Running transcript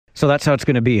So that's how it's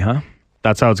going to be, huh?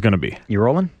 That's how it's going to be. You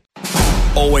rolling?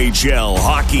 OHL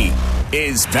hockey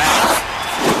is back.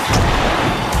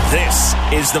 This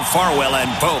is the Farwell and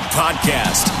Pope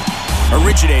podcast,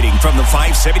 originating from the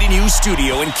 570 News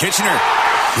studio in Kitchener.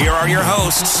 Here are your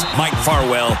hosts, Mike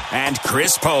Farwell and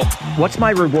Chris Pope. What's my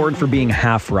reward for being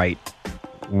half right?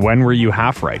 When were you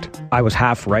half right? I was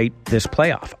half right this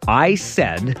playoff. I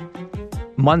said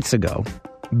months ago,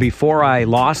 before I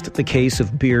lost the case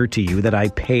of beer to you that I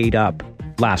paid up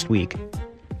last week,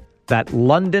 that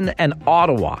London and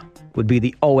Ottawa would be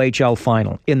the OHL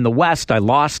final. In the West, I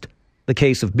lost the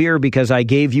case of beer because I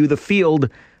gave you the Field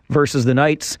versus the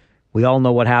Knights. We all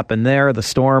know what happened there. The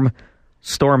Storm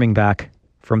storming back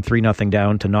from 3-0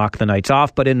 down to knock the Knights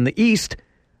off. But in the East,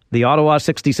 the Ottawa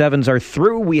 67s are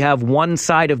through. We have one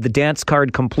side of the dance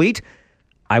card complete.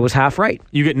 I was half right.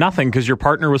 You get nothing because your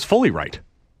partner was fully right.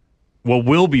 Well,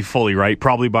 will be fully right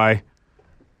probably by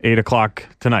 8 o'clock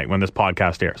tonight when this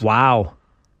podcast airs. Wow.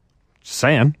 Just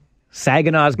saying.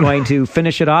 Saginaw's going to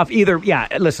finish it off.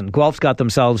 Listen, Guelph's got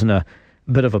themselves in a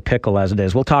bit of a pickle as it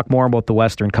is. We'll talk more about the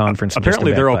Western Conference.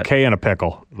 Apparently they're okay in a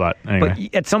pickle, but anyway.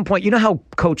 But at some point, you know how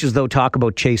coaches, though, talk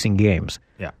about chasing games?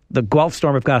 Yeah. The Guelph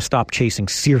Storm have got to stop chasing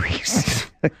series.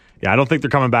 Yeah, I don't think they're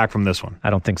coming back from this one.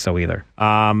 I don't think so either.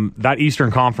 That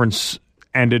Eastern Conference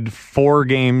ended 4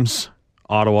 games,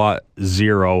 Ottawa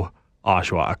 0,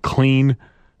 Oshawa. A clean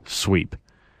sweep.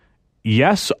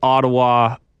 Yes,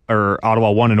 Ottawa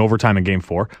won in overtime in Game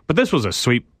 4, but this was a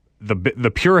sweep,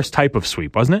 the purest type of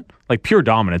sweep, wasn't it? Like pure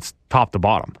dominance, top to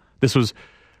bottom. This was,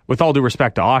 with all due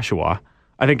respect to Oshawa,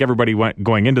 I think everybody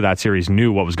going into that series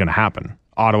knew what was going to happen.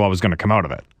 Ottawa was going to come out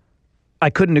of it. I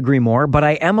couldn't agree more, but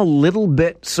I am a little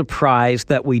bit surprised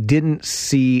that we didn't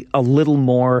see a little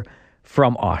more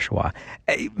from Oshawa.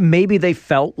 Maybe they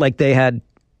felt like they had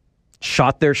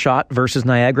shot their shot versus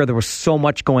Niagara. There was so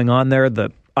much going on there.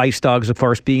 The Ice Dogs, of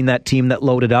course, being that team that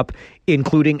loaded up,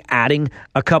 including adding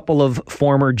a couple of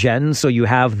former Gens, so you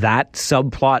have that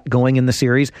subplot going in the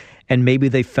series, and maybe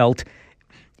they felt,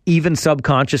 even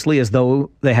subconsciously, as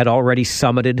though they had already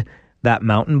summited that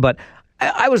mountain. But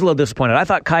I was a little disappointed. I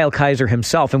thought Kyle Kaiser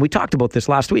himself, and we talked about this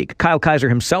last week, Kyle Kaiser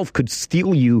himself could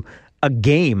steal you a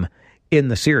game in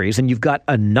the series, and you've got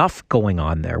enough going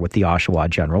on there with the Oshawa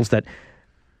Generals that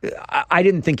I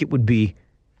didn't think it would be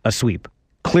a sweep.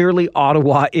 Clearly,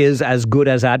 Ottawa is as good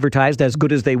as advertised, as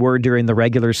good as they were during the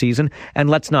regular season. And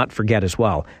let's not forget as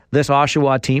well, this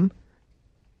Oshawa team,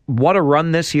 what a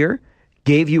run this year,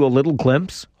 gave you a little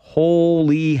glimpse.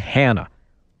 Holy Hannah,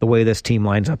 the way this team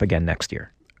lines up again next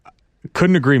year.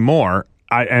 Couldn't agree more.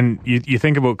 And you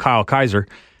think about Kyle Kaiser,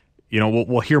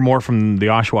 we'll hear more from the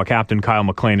Oshawa captain, Kyle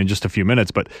McLean, in just a few minutes.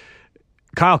 But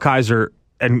Kyle Kaiser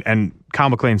and Kyle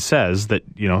McLean says that,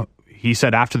 he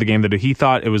said after the game that he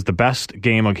thought it was the best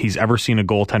game he's ever seen a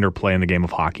goaltender play in the game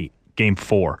of hockey. Game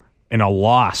 4, in a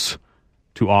loss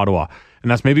to Ottawa.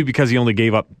 And that's maybe because he only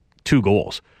gave up 2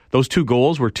 goals. Those 2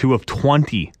 goals were 2 of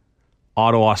 20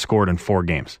 Ottawa scored in 4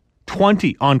 games.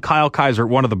 20 on Kyle Kaiser,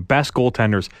 one of the best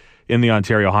goaltenders in the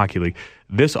Ontario Hockey League.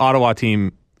 This Ottawa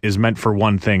team is meant for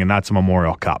one thing, and that's a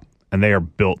Memorial Cup. And they are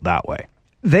built that way.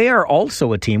 They are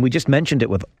also a team, we just mentioned it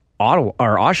with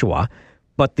Oshawa,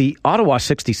 but the Ottawa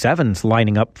 67s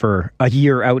lining up for a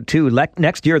year out too.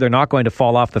 Next year, they're not going to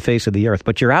fall off the face of the earth.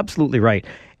 But you're absolutely right.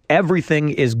 Everything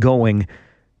is going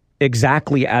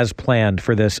exactly as planned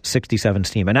for this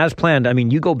 67s team. And as planned, I mean,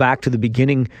 you go back to the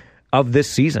beginning of this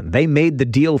season. They made the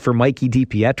deal for Mikey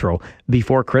DiPietro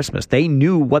before Christmas. They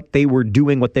knew what they were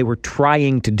doing, what they were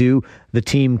trying to do. The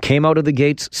team came out of the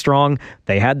gates strong.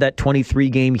 They had that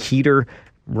 23-game heater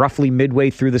roughly midway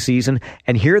through the season.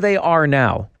 And here they are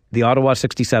now. The Ottawa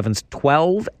 67s,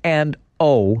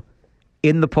 12-0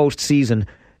 in the postseason.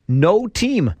 No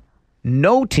team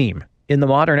in the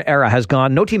modern era has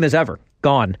gone, no team has ever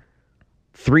gone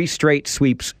 3 straight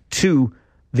sweeps to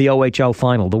the OHL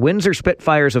final. The Windsor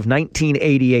Spitfires of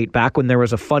 1988, back when there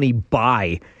was a funny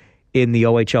bye in the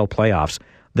OHL playoffs.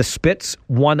 The Spits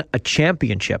won a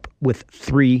championship with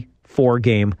 3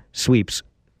 4-game sweeps,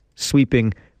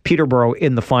 sweeping Peterborough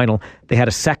in the final. They had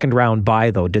a second round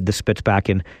bye, though, did the Spits back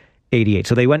in 88.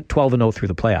 So they went 12-0 through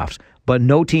the playoffs. But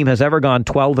no team has ever gone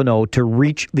 12-0 to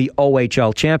reach the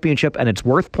OHL championship. And it's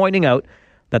worth pointing out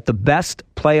that the best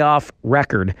playoff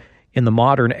record in the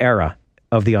modern era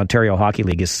of the Ontario Hockey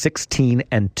League is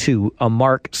 16-2, a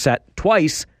mark set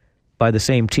twice by the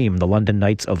same team, the London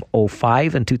Knights of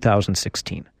 2005 and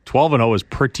 2016. 12-0 is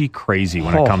pretty crazy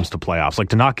when it comes to playoffs. Like,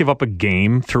 to not give up a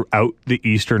game throughout the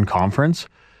Eastern Conference,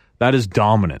 that is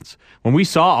dominance. When we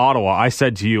saw Ottawa, I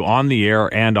said to you on the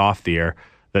air and off the air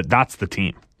that that's the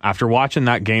team. After watching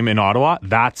that game in Ottawa,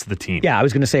 that's the team. Yeah, I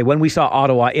was going to say, when we saw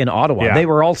Ottawa in Ottawa, they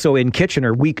were also in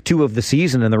Kitchener week 2 of the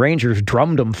season, and the Rangers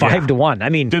drummed them 5-1. I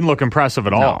mean, didn't look impressive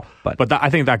at all. But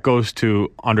I think that goes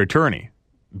to Andre Tourigny,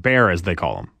 Bear as they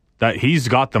call him. That he's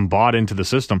got them bought into the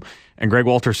system, and Greg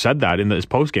Walter said that in his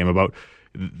postgame about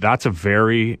that's a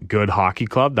very good hockey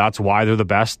club. That's why they're the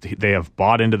best. They have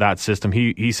bought into that system.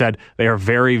 He said they are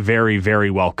very, very, very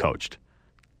well coached.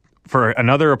 For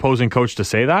another opposing coach to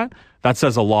say that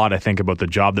says a lot, I think, about the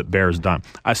job that Bear's done.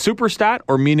 A super stat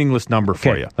or meaningless number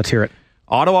for you? Let's hear it.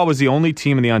 Ottawa was the only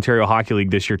team in the Ontario Hockey League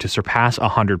this year to surpass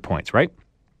 100 points, right?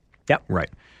 Yep. Right.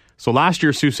 So last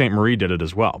year, Sault Ste. Marie did it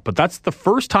as well. But that's the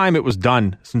first time it was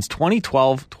done since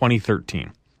 2012,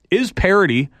 2013. Is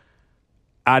parity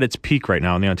at its peak right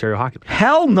now in the Ontario Hockey League?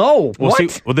 Hell no. Well, What?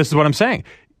 see, this is what I'm saying.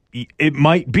 It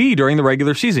might be during the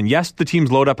regular season. Yes, the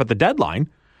teams load up at the deadline,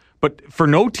 but for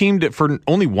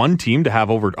only one team to have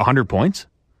over 100 points,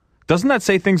 doesn't that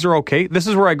say things are okay? This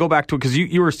is where I go back to it, because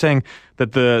you were saying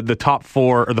that the top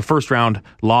 4 or the first round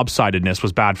lopsidedness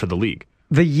was bad for the league.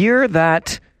 The year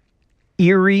that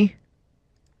Erie,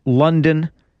 London,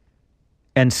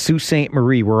 and Sault Ste.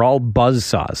 Marie were all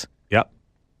buzzsaws. Yep.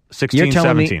 16, You're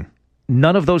telling 17. me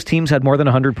none of those teams had more than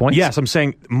 100 points? Yes, I'm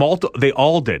saying they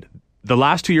all did. The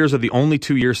last 2 years are the only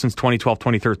 2 years since 2012,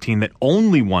 2013 that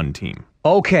only one team.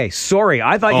 Okay, sorry.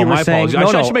 I thought you were my saying...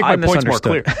 apologies. No, I should make my points more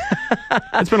misunderstood. clear.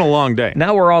 It's been a long day.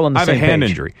 Now we're all on the I have same a hand page.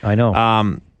 injury. I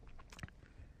know.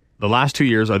 The last 2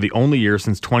 years are the only years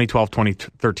since 2012,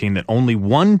 2013 that only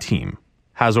one team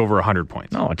has over 100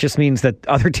 points. No, it just means that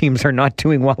other teams are not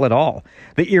doing well at all.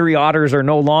 The Erie Otters are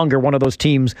no longer one of those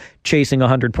teams chasing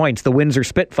 100 points. The Windsor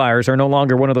Spitfires are no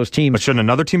longer one of those teams But shouldn't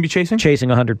another team be chasing? chasing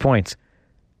 100 points.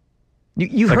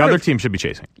 You've heard other of, teams should be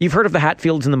chasing. You've heard of the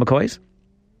Hatfields and the McCoys?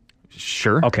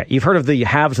 Sure. Okay, you've heard of the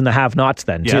haves and the have-nots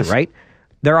then, Yes. too, right?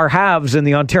 There are haves in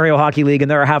the Ontario Hockey League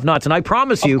and there are have-nots. And I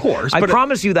promise you, but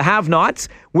promise you the have-nots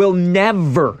will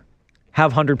never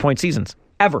have 100-point seasons.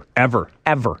 Ever. Ever.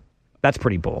 That's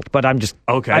pretty bold. But I'm just...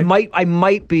 Okay. I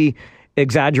might be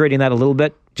exaggerating that a little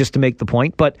bit just to make the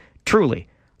point. But truly,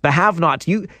 the have-nots,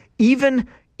 even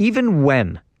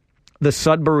when the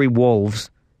Sudbury Wolves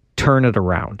turn it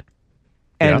around,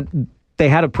 and they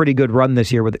had a pretty good run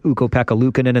this year with Ukko-Pekka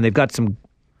Luukkonen, and they've got some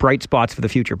bright spots for the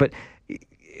future. But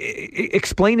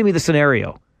explain to me the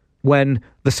scenario when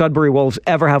the Sudbury Wolves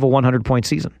ever have a 100-point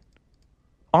season.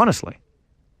 Honestly.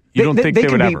 You don't think they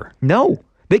would be, ever? No.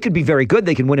 They could be very good.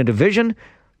 They can win a division,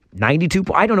 92.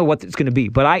 I don't know what it's going to be,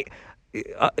 but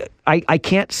I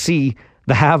can't see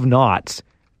the have-nots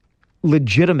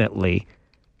legitimately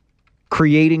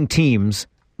creating teams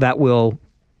that will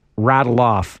rattle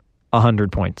off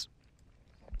 100 points.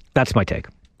 That's my take.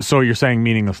 So you're saying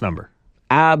meaningless number?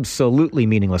 Absolutely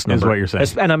meaningless number. Is what you're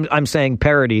saying. And I'm saying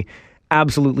parity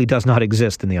absolutely does not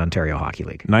exist in the Ontario Hockey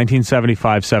League.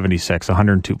 1975-76,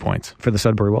 102 points. For the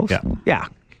Sudbury Wolves? Yeah. Yeah.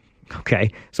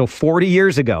 Okay. So 40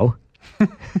 years ago.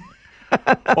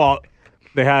 Well,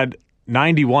 they had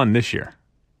 91 this year.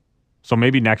 So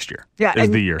maybe next year is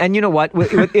the year. And you know what?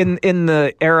 in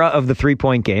the era of the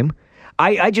 3-point game,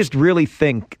 I just really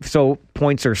think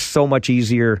points are so much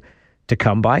easier to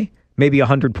come by. Maybe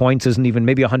 100 points isn't even,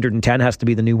 maybe 110 has to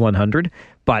be the new 100.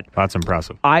 But that's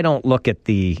impressive. I don't look at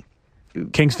the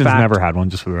Kingston's never had one,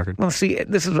 just for the record. Well, see,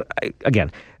 this is,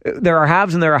 again, there are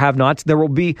haves and there are have-nots. There will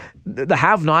be, the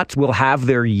have-nots will have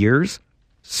their years,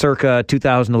 circa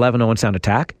 2011 Owen Sound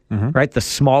Attack, right? The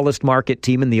smallest market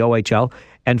team in the OHL.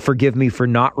 And forgive me for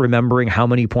not remembering how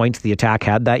many points the Attack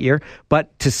had that year.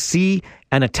 But to see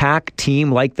an Attack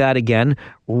team like that again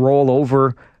roll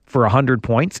over for 100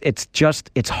 points,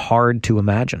 it's hard to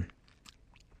imagine.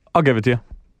 I'll give it to you.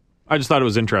 I just thought it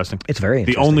was interesting. It's very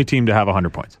interesting. The only team to have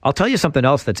 100 points. I'll tell you something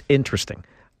else that's interesting.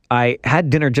 I had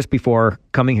dinner just before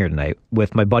coming here tonight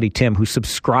with my buddy Tim, who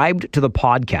subscribed to the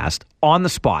podcast on the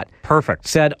spot. Perfect.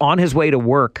 Said on his way to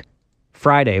work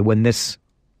Friday when this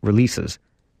releases,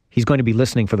 he's going to be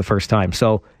listening for the first time.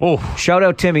 So shout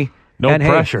out Timmy. No and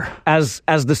pressure. Hey, as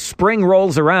the spring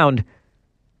rolls around,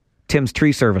 Tim's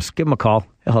Tree Service, give him a call.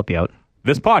 He'll help you out.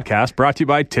 This podcast brought to you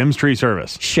by Tim's Tree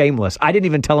Service. Shameless. I didn't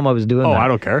even tell him I was doing that. I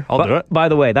don't care. I'll do it. By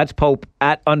the way, that's Pope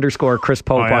at _ Chris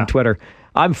Pope on Twitter.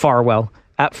 I'm Farwell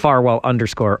at Farwell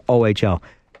 _ OHL.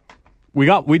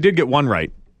 We did get one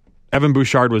right. Evan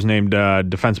Bouchard was named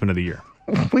Defenseman of the Year.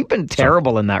 We've been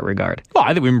terrible in that regard. Well,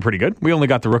 I think we've been pretty good. We only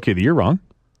got the Rookie of the Year wrong.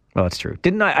 Well, that's true.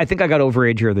 Didn't I? I think I got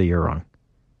Overager of the Year wrong.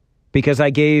 Because I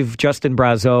gave Justin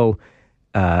Brazeau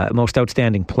Most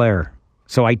Outstanding Player.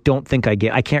 So I don't think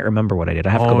I can't remember what I did. I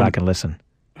have to go back and listen.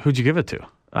 Who'd you give it to?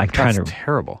 I'm trying to.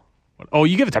 Terrible. Oh,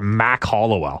 you give it to Mac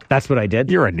Hollowell. That's what I did.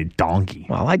 You're a donkey.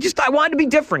 Well, I wanted to be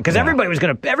different because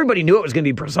everybody knew it was going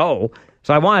to be Brazeau,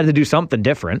 so I wanted to do something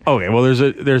different. Okay, well,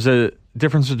 there's a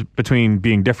difference between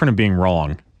being different and being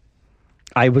wrong.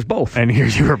 I was both. And here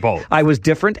you were both. I was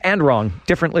different and wrong.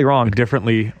 Differently wrong.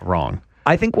 Differently wrong.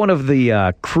 I think one of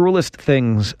the cruelest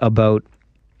things about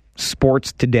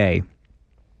sports today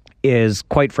is,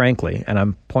 quite frankly, and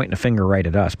I'm pointing a finger right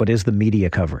at us, but is the media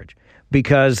coverage.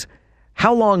 Because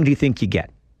how long do you think you get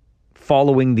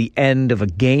following the end of a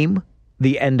game,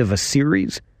 the end of a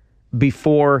series,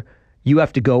 before you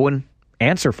have to go and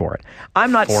answer for it?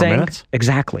 I'm not 4 saying... minutes?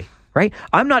 Exactly, right?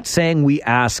 I'm not saying we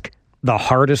ask the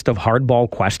hardest of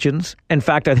hardball questions. In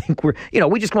fact, I think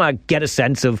we just want to get a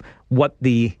sense of what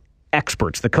the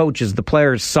experts, the coaches, the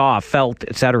players saw, felt,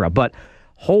 etc. But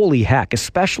holy heck,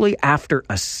 especially after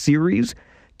a series,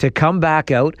 to come back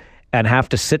out and have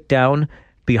to sit down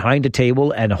behind a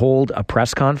table and hold a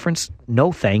press conference,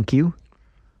 no thank you.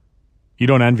 You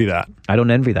don't envy that. I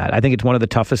don't envy that. I think it's one of the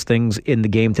toughest things in the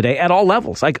game today at all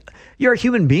levels. Like, you're a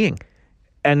human being,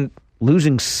 and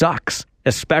losing sucks,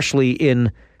 especially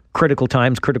in critical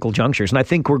times, critical junctures. And I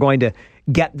think we're going to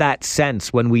get that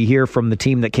sense when we hear from the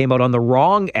team that came out on the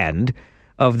wrong end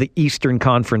of the Eastern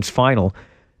Conference Final.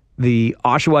 The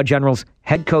Oshawa Generals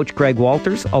head coach Greg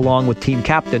Walters, along with team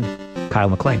captain Kyle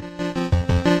McLean.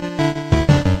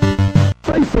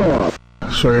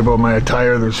 Sorry about my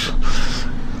attire. There's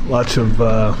lots of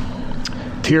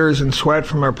tears and sweat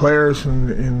from our players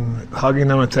and hugging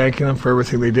them and thanking them for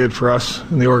everything they did for us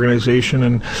in the organization.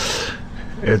 And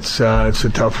it's a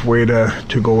tough way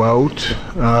to go out.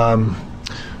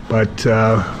 But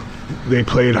they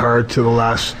played hard to the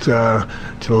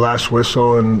last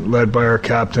whistle, and led by our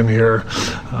captain here.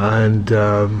 And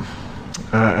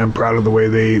I'm proud of the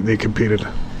way they competed.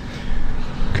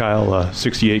 Kyle,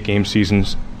 68 game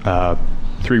seasons,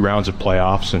 3 rounds of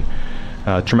playoffs,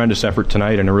 and tremendous effort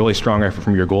tonight, and a really strong effort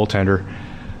from your goaltender.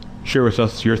 Share with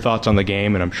us your thoughts on the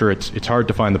game, and I'm sure it's hard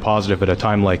to find the positive at a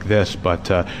time like this,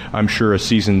 but I'm sure a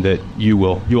season that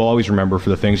you'll always remember for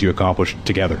the things you accomplished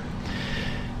together.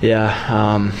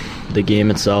 Yeah, the game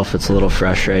itself, it's a little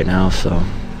fresh right now, so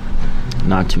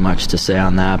not too much to say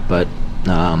on that, but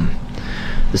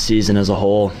the season as a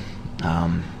whole,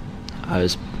 I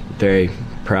was very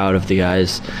proud of the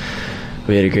guys.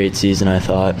 We had a great season, I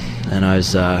thought, and I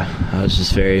was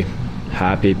just very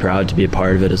happy, proud to be a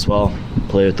part of it as well.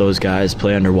 Play with those guys,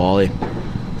 play under Wally.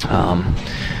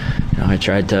 I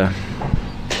tried to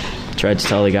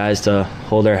tell the guys to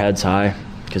hold our heads high,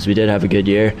 because we did have a good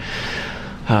year,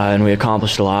 and we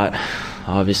accomplished a lot.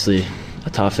 Obviously, a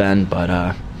tough end, but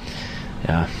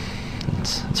yeah,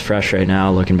 it's fresh right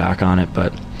now looking back on it.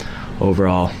 But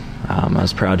overall, I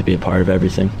was proud to be a part of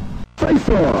everything.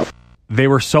 They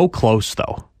were so close,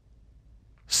 though.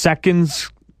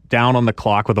 Seconds down on the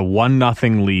clock with a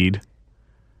 1-0 lead,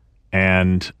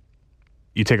 and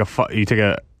you take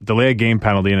a delay of game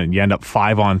penalty, and you end up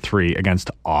 5-on-3 against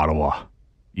Ottawa.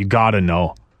 You got to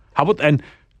know. How about, and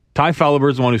Ty Felleber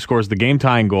is the one who scores the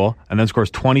game-tying goal and then scores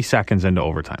 20 seconds into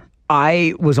overtime.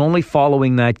 I was only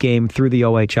following that game through the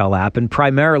OHL app, and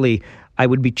primarily I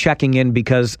would be checking in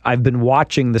because I've been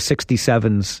watching the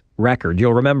 67's record.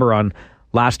 You'll remember on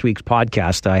last week's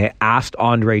podcast, I asked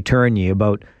Andre Tourigny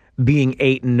about being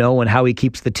 8-0 and how he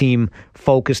keeps the team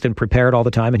focused and prepared all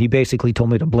the time, and he basically told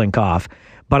me to blink off.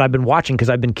 But I've been watching because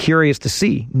I've been curious to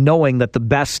see, knowing that the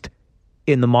best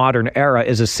in the modern era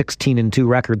is a 16-2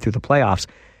 record through the playoffs.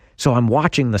 So I'm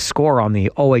watching the score on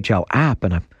the OHL app,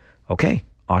 and I'm, okay,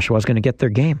 Oshawa's going to get their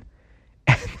game.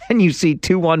 And you see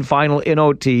 2-1 final in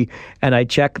OT, and I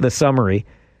check the summary.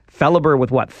 Felleber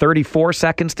with 34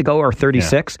 seconds to go, or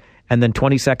 36, and then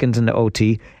 20 seconds into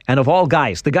OT. And of all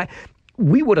guys, the guy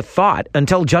we would have thought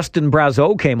until Justin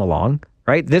Brazeau came along,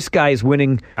 right? This guy's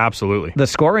winning absolutely the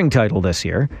scoring title this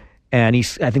year, and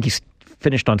I think he's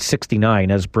finished on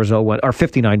 69 as Brazeau went, or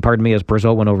 59, pardon me, as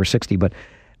Brazeau went over 60. But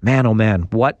man, oh man,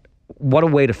 what a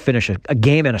way to finish a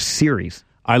game and a series.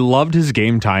 I loved his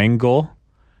game-tying goal.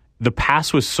 The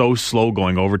pass was so slow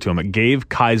going over to him. It gave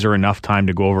Kaiser enough time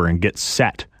to go over and get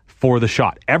set for the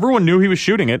shot. Everyone knew he was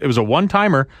shooting it. It was a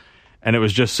one-timer, and it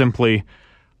was just simply,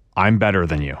 I'm better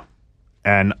than you.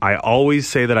 And I always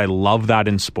say that I love that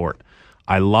in sport.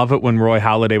 I love it when Roy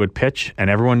Halladay would pitch, and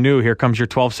everyone knew, here comes your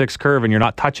 12-6 curve, and you're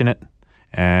not touching it.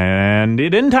 And he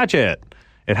didn't touch it.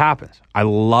 It happens. I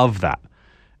love that.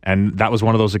 And that was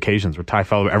one of those occasions where Ty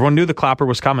Felleber, everyone knew the clapper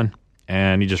was coming,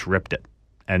 and he just ripped it.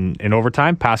 And in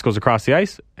overtime, pass goes across the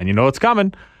ice, and you know it's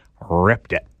coming.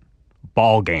 Ripped it.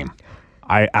 Ball game.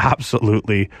 I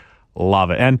absolutely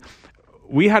love it. And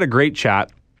we had a great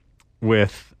chat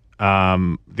with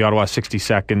the Ottawa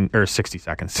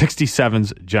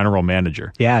 67's general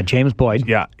manager. Yeah, James Boyd.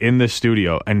 Yeah, in the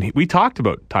studio. And we talked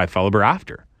about Ty Felleber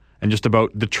after, and just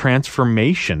about the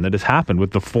transformation that has happened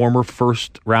with the former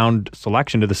first-round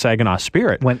selection to the Saginaw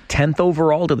Spirit. Went 10th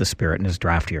overall to the Spirit in his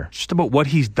draft year. Just about what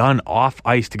he's done off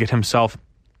ice to get himself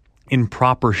in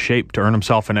proper shape to earn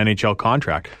himself an NHL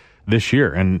contract this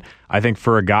year. And I think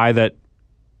for a guy that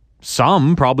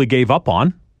some probably gave up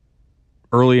on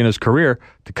early in his career,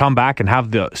 to come back and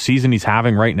have the season he's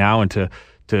having right now and to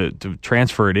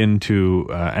transfer it into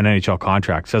an NHL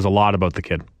contract says a lot about the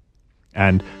kid.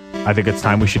 And I think it's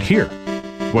time we should hear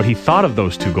what he thought of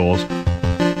those 2 goals.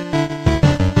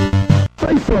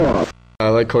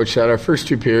 Like Coach said, our first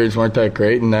 2 periods weren't that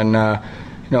great, and then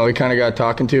we kind of got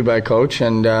talking to by Coach,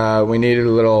 and we needed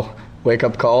a little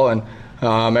wake-up call, and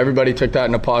everybody took that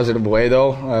in a positive way,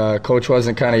 though. Coach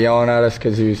wasn't kind of yelling at us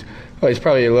because he's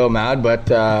probably a little mad, but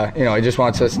he just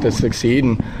wants us to succeed,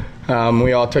 and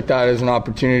we all took that as an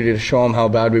opportunity to show him how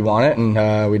bad we want it,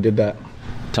 and we did that.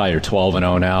 Ty, you're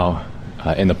 12-0 now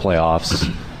in the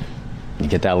playoffs. You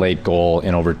get that late goal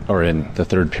in the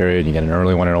third period. You get an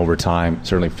early one in overtime.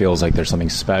 Certainly feels like there's something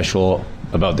special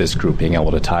about this group being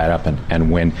able to tie it up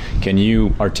and win. Can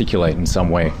you articulate in some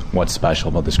way what's special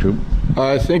about this group?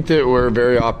 I think that we're a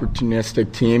very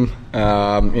opportunistic team.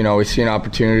 We see an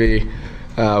opportunity.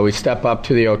 We step up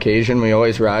to the occasion. We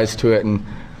always rise to it. And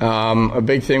a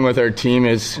big thing with our team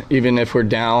is even if we're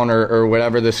down or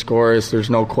whatever the score is,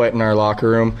 there's no quit in our locker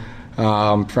room.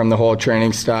 From the whole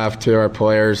training staff to our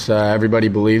players, everybody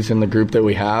believes in the group that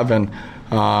we have. And,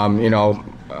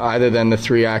 other than the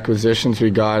 3 acquisitions we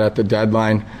got at the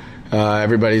deadline,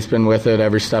 everybody's been with it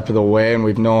every step of the way, and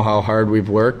we know how hard we've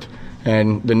worked.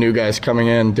 And the new guys coming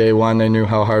in day one, they knew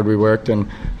how hard we worked. And,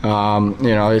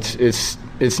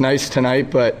 it's nice tonight,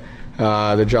 but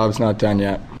the job's not done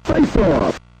yet.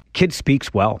 Kid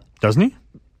speaks well. Doesn't he?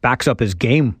 Backs up his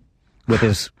game with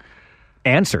his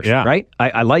answers, yeah. Right?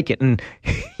 I like it. And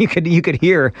you could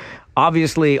hear,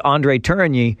 obviously, Andre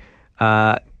Tourigny,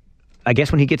 I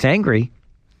guess when he gets angry,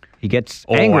 he gets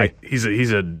angry.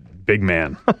 He's a big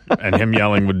man, and him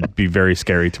yelling would be very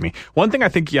scary to me. One thing I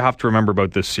think you have to remember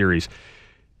about this series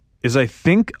is I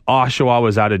think Oshawa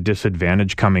was at a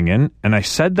disadvantage coming in, and I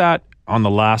said that on the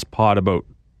last pod about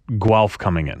Guelph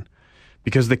coming in,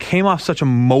 because they came off such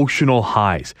emotional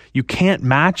highs. You can't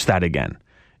match that again.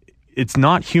 It's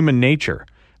not human nature.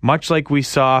 Much like we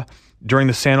saw during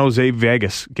the San Jose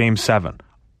Vegas Game 7.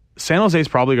 San Jose is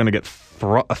probably going to get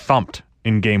thumped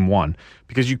in Game 1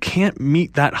 because you can't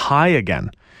meet that high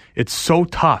again. It's so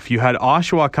tough. You had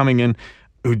Oshawa coming in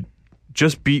who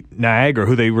just beat Niagara,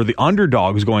 who they were the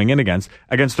underdogs going in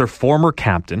against their former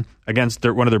captain, against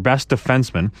one of their best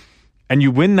defensemen, and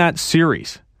you win that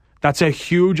series. That's a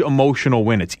huge emotional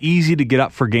win. It's easy to get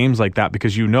up for games like that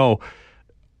because you know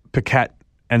Paquette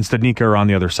and Studnicka are on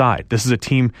the other side. This is a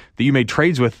team that you made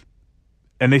trades with,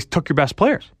 and they took your best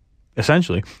players,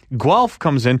 essentially. Guelph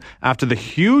comes in after the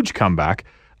huge comeback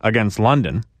against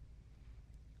London,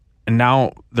 and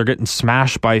now they're getting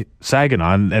smashed by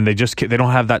Saginaw, and they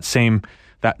don't have that same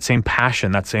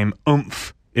passion, that same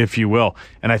oomph, if you will.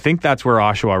 And I think that's where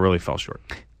Oshawa really fell short.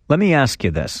 Let me ask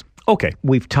you this. Okay.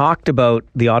 We've talked about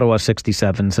the Ottawa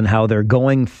 67s and how they're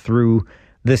going through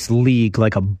this league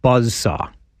like a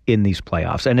buzzsaw in these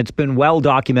playoffs. And it's been well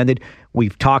documented.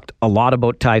 We've talked a lot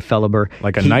about Ty Felleber.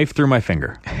 Like a knife through my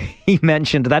finger. He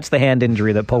mentioned, that's the hand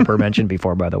injury that Popper mentioned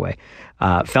before, by the way.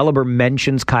 Felleber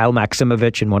mentions Kyle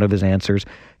Maximovich in one of his answers.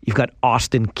 You've got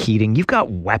Austin Keating. You've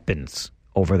got weapons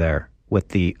over there with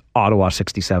the Ottawa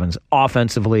 67s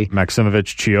offensively.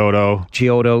 Maximovich,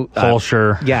 Chiodo,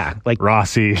 Holscher,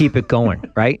 Rossi. Keep it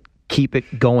going, right? Keep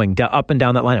it going up and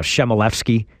down that line of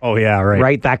Shemolevsky. Oh, yeah, right.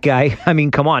 Right, that guy. I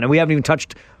mean, come on. And we haven't even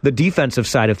touched the defensive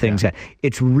side of things yet.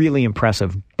 It's really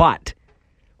impressive. But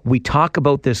we talk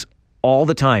about this all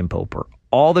the time, Popper.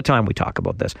 All the time we talk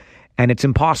about this. And it's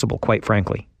impossible, quite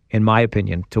frankly, in my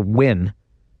opinion, to win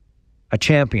a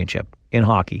championship in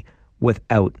hockey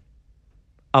without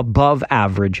above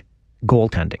average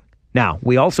goaltending. Now,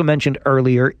 we also mentioned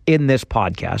earlier in this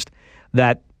podcast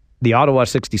that the Ottawa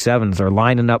 67s are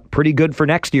lining up pretty good for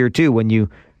next year, too, when you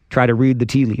try to read the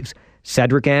tea leaves.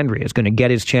 Cedric Andrea is going to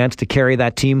get his chance to carry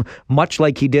that team, much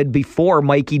like he did before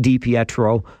Mikey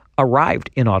DiPietro arrived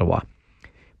in Ottawa.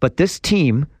 But this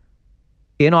team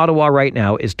in Ottawa right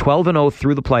now is 12-0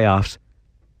 through the playoffs,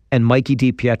 and Mikey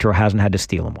DiPietro hasn't had to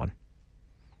steal him one.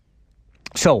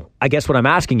 So, I guess what I'm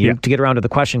asking you, to get around to the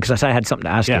question, because I had something to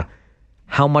ask you,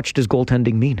 how much does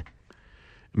goaltending mean?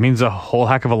 It means a whole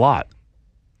heck of a lot.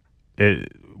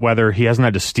 Whether he hasn't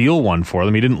had to steal one for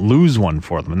them, he didn't lose one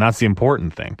for them, and that's the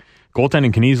important thing.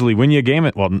 Goaltending can easily win you a game.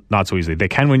 Well, not so easily. They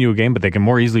can win you a game, but they can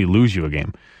more easily lose you a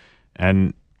game.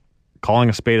 And calling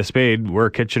a spade, we're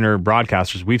Kitchener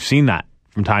broadcasters. We've seen that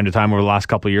from time to time over the last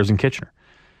couple of years in Kitchener.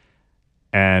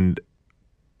 And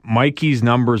Mikey's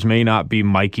numbers may not be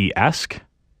Mikey-esque,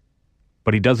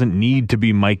 but he doesn't need to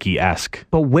be Mikey-esque.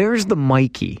 But where's the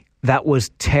Mikey that was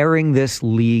tearing this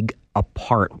league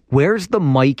apart? Where's the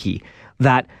Mikey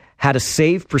that had a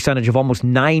save percentage of almost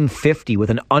 .950 with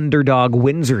an underdog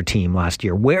Windsor team last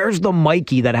year? Where's the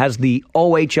Mikey that has the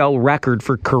OHL record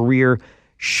for career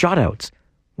shutouts?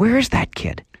 Where is that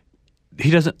kid? He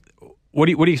doesn't. What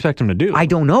do you expect him to do? I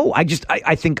don't know. I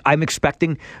think I'm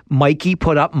expecting Mikey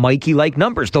put up Mikey-like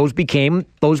numbers. Those became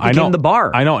the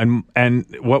bar. I know. And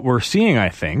what we're seeing, I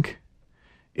think,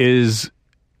 is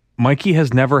Mikey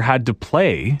has never had to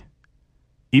play.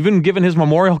 Even given his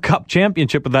Memorial Cup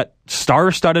championship with that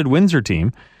star-studded Windsor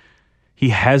team, he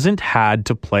hasn't had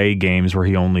to play games where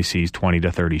he only sees 20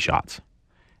 to 30 shots.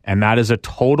 And that is a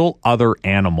total other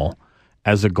animal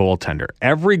as a goaltender.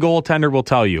 Every goaltender will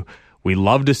tell you, we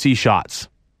love to see shots.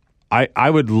 I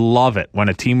would love it when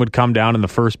a team would come down in the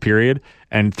first period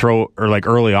and throw, or like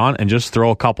early on, and just throw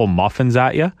a couple muffins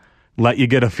at you, let you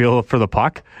get a feel for the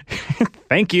puck.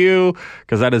 Thank you,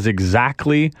 because that is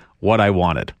exactly what I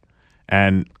wanted.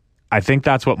 And I think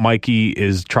that's what Mikey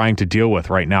is trying to deal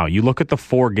with right now. You look at the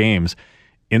 4 games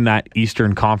in that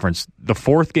Eastern Conference. The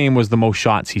 4th game was the most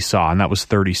shots he saw, and that was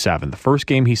 37. The first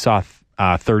game he saw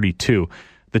 32.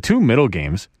 The 2 middle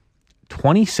games,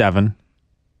 27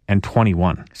 and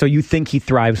 21. So you think he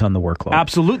thrives on the workload?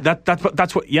 Absolutely.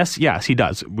 That's what. Yes, he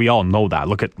does. We all know that.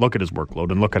 Look at his workload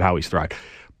and look at how he's thrived.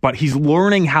 But he's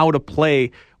learning how to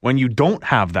play when you don't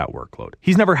have that workload.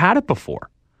 He's never had it before.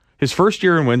 His first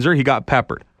year in Windsor, he got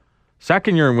peppered.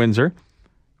 Second year in Windsor,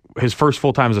 his first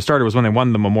full time as a starter was when they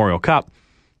won the Memorial Cup.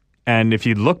 And if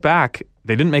you look back,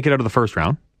 they didn't make it out of the first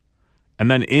round.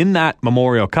 And then in that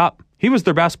Memorial Cup, he was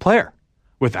their best player.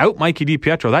 Without Mikey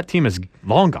DiPietro, that team is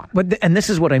long gone. And this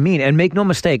is what I mean. And make no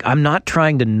mistake, I'm not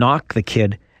trying to knock the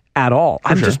kid at all.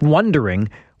 I'm just wondering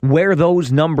where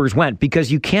those numbers went,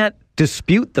 because you can't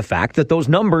dispute the fact that those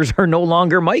numbers are no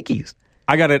longer Mikey's.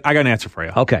 I got an answer for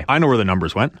you. Okay. I know where the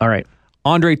numbers went. All right.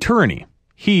 Andre Tourigny,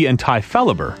 he and Ty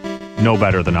Felleber know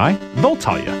better than I. They'll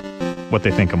tell you what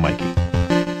they think of Mikey.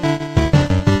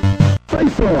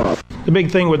 The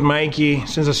big thing with Mikey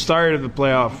since the start of the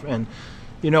playoff, and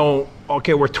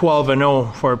okay, we're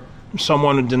 12-0 for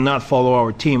someone who did not follow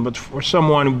our team, but for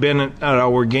someone who's been at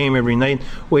our game every night,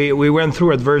 we went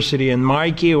through adversity, and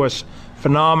Mikey was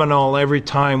phenomenal every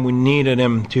time we needed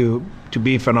him to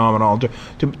be phenomenal, to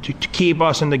keep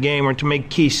us in the game or to make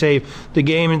key save. The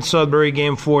game in Sudbury,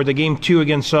 Game 4, the Game 2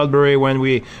 against Sudbury when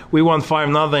we won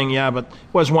 5-0, but it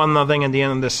was 1-0 at the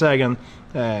end of the second.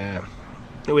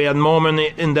 We had a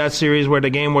moment in that series where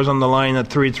the game was on the line at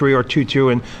 3-3 or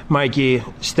 2-2, and Mikey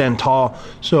stand tall.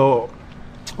 So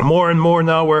more and more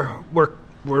now we're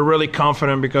really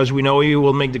confident because we know he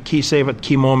will make the key save at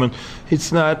key moment.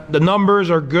 It's not the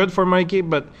numbers are good for Mikey,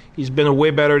 but he's been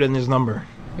way better than his number.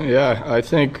 Yeah, I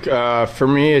think for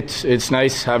me it's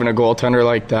nice having a goaltender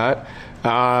like that.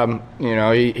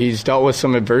 He's dealt with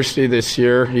some adversity this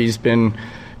year.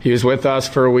 He was with us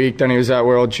for a week, then he was at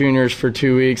World Juniors for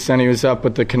 2 weeks, then he was up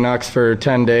with the Canucks for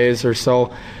 10 days or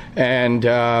so. And,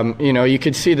 you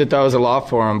could see that was a lot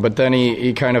for him. But then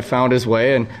he kind of found his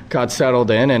way and got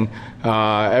settled in. And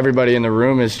everybody in the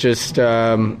room is just,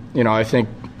 I think,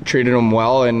 treated him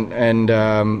well. And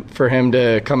for him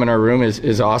to come in our room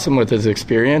is awesome with his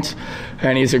experience.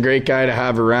 And he's a great guy to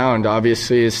have around.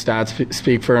 Obviously, his stats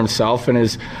speak for himself and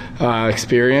his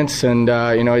experience. And,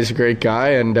 he's a great guy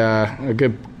and a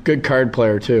good card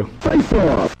player, too.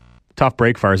 Tough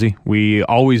break, Farzy. We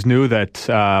always knew that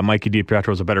Mikey DiPietro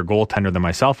was a better goaltender than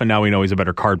myself, and now we know he's a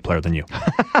better card player than you.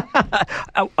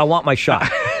 I want my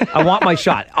shot.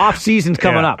 Off-season's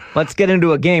coming up. Let's get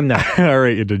into a game now. All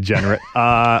right, you degenerate.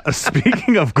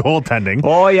 Speaking of goaltending.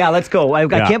 Oh, yeah, let's go. I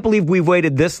can't believe we've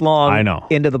waited this long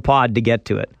into the pod to get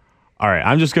to it. All right,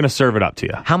 I'm just going to serve it up to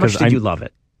you. How much did you love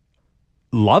it?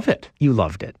 Love it? You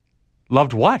loved it.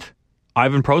 Loved what?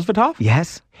 Ivan Prosvetov?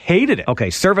 Yes. Hated it.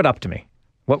 Okay, serve it up to me.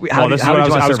 This is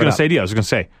what I was going to say to you. I was going to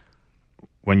say,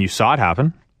 when you saw it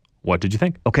happen, what did you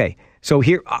think? Okay, so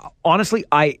here, honestly,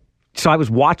 I was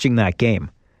watching that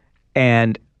game,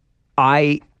 and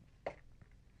I,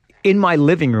 in my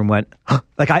living room, went, huh?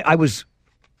 Like I was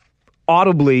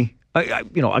audibly,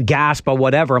 a gasp or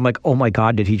whatever. I'm like, oh my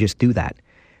God, did he just do that?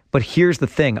 But here's the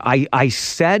thing. I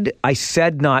said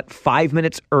not 5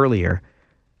 minutes earlier,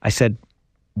 I said,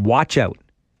 watch out,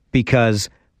 because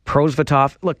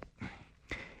Prosvetov, look,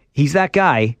 he's that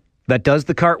guy that does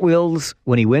the cartwheels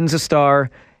when he wins a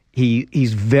star.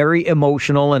 He's very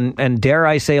emotional and dare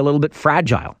I say a little bit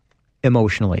fragile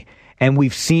emotionally. And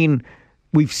we've seen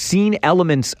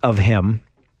elements of him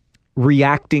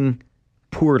reacting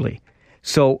poorly.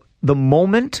 So the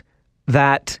moment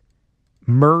that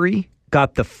Murray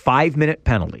got the 5-minute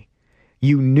penalty,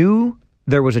 you knew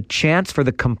there was a chance for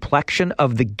the complexion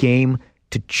of the game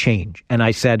to change. And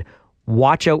I said,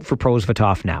 watch out for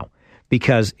Prosvetov now,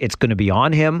 because it's going to be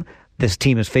on him. This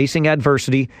team is facing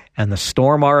adversity, and the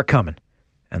Storm are coming.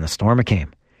 And the Storm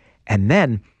came. And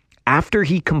then, after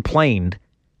he complained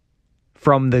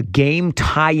from the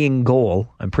game-tying goal,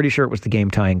 I'm pretty sure it was the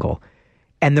game-tying goal,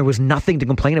 and there was nothing to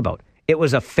complain about. It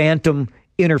was a phantom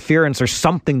interference or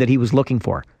something that he was looking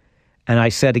for. And I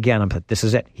said again, this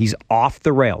is it. He's off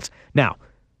the rails. Now,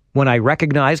 when I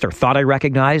recognized or thought I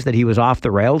recognized that he was off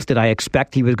the rails, did I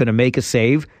expect he was going to make a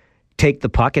save, take the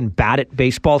puck and bat it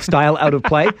baseball style out of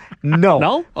play? No.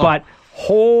 No? Oh. But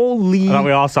holy I thought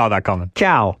we all saw that coming.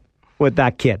 Cow with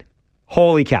that kid.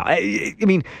 Holy cow. I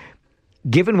mean,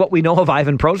 given what we know of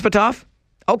Ivan Prosvetov,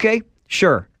 okay,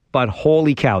 sure. But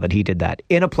holy cow that he did that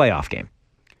in a playoff game,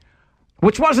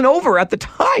 which wasn't over at the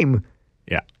time.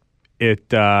 Yeah.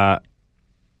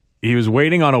 He was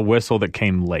waiting on a whistle that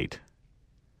came late.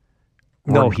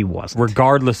 No, he wasn't.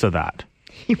 Regardless of that.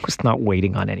 He was not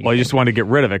waiting on anything. Well, he just wanted to get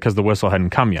rid of it because the whistle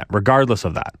hadn't come yet. Regardless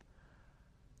of that.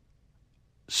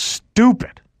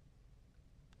 Stupid.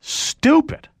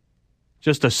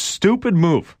 Just a stupid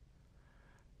move.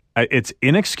 It's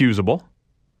inexcusable.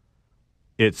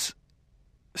 It's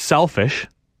selfish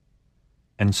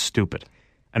and stupid.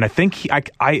 And I think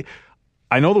I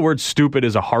know the word stupid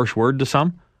is a harsh word to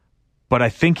some, but I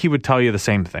think he would tell you the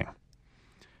same thing.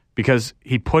 Because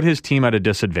he put his team at a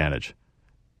disadvantage.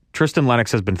 Tristan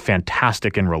Lennox has been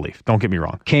fantastic in relief. Don't get me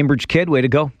wrong. Cambridge kid, way to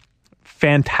go.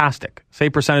 Fantastic.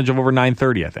 Save percentage of over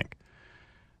 930, I think.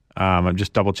 I'm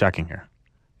just double checking here.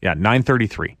 Yeah,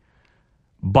 933.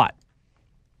 But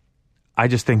I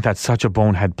just think that's such a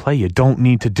bonehead play. You don't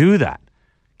need to do that.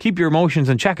 Keep your emotions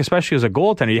in check, especially as a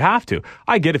goaltender. You have to.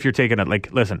 I get if you're taking it,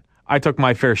 like, listen, I took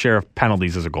my fair share of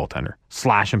penalties as a goaltender.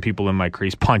 Slashing people in my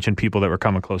crease, punching people that were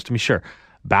coming close to me. Sure.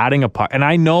 Batting a puck. And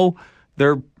I know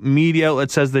their media outlet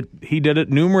says that he did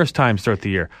it numerous times throughout the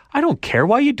year. I don't care.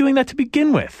 Why are you doing that to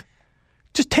begin with?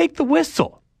 Just take the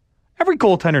whistle. Every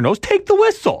goaltender knows, take the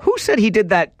whistle. Who said he did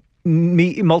that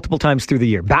multiple times through the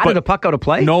year? Batted a puck out of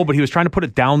play? No, but he was trying to put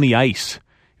it down the ice.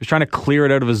 He was trying to clear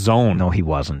it out of his zone. No, he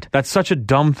wasn't. That's such a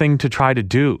dumb thing to try to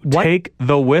do. Take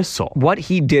the whistle. What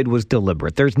he did was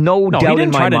deliberate. There's no doubt in my mind. No, he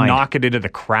didn't try to knock it into the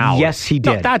crowd. Yes, he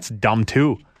did. No, that's dumb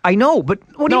too. I know, but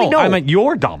what do you mean? No, I meant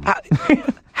you're dumb.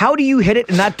 How do you hit it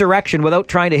in that direction without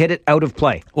trying to hit it out of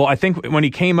play? Well, I think when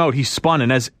he came out, he spun,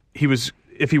 and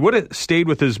if he would have stayed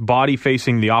with his body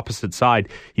facing the opposite side,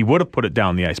 he would have put it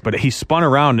down the ice. But he spun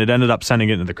around and it ended up sending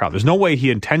it into the crowd. There's no way he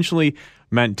intentionally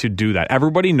meant to do that.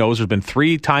 Everybody knows there's been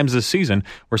 3 times this season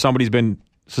where somebody's been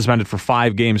suspended for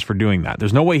 5 games for doing that.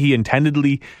 There's no way he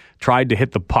intendedly tried to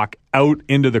hit the puck out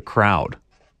into the crowd.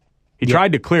 He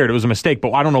tried to clear it. It was a mistake,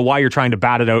 but I don't know why you're trying to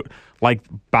bat it out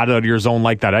of your zone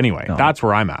like that anyway. No, that's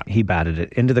where I'm at. He batted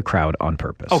it into the crowd on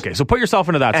purpose. Okay, so put yourself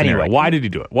into that scenario. Why did he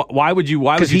do it? Why would you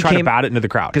try to bat it into the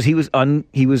crowd? Because he was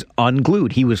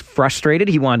unglued. He was frustrated.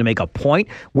 He wanted to make a point.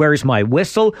 Where's my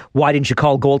whistle? Why didn't you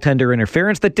call goaltender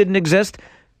interference that didn't exist?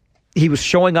 He was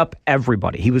showing up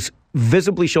everybody. He was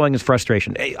visibly showing his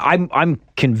frustration. I'm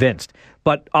convinced.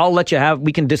 But I'll let you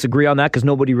we can disagree on that because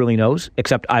nobody really knows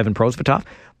except Ivan Prosvetov.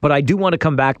 But I do want to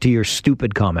come back to your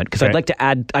stupid comment because I'd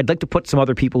like to put some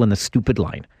other people in the stupid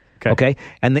line. Okay?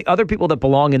 And the other people that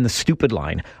belong in the stupid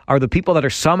line are the people that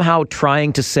are somehow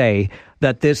trying to say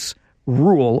that this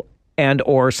rule and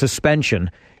or suspension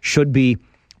should be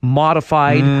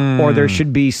modified or there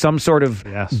should be some sort of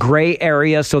gray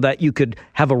area so that you could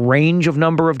have a range of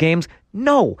number of games.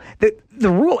 No.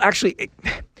 The rule actually,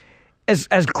 as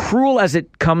cruel as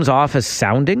it comes off as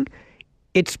sounding,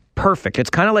 it's perfect. It's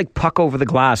kind of like puck over the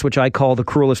glass, which I call the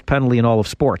cruelest penalty in all of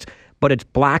sports. But it's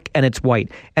black and it's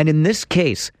white. And in this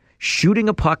case, shooting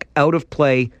a puck out of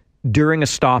play during a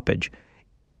stoppage,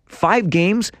 5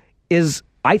 games is,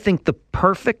 I think, the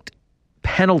perfect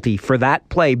penalty for that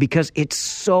play because it's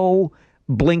so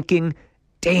blinking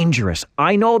dangerous.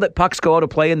 I know that pucks go out of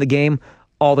play in the game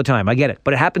all the time. I get it.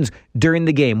 But it happens during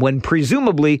the game when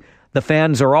presumably the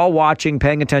fans are all watching,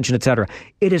 paying attention, etc.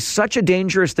 It is such a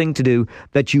dangerous thing to do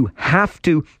that you have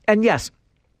to. And yes,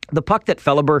 the puck that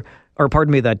Prosvetov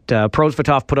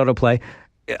put out of play,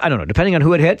 I don't know, depending on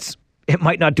who it hits, it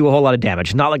might not do a whole lot of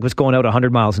damage. It's not like it's going out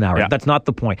 100 miles an hour. Yeah. That's not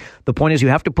the point. The point is you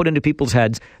have to put into people's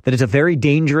heads that it's a very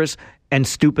dangerous and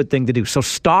stupid thing to do. So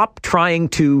stop trying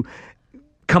to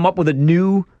come up with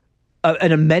an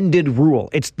amended rule.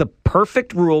 It's the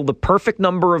perfect rule, the perfect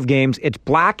number of games. It's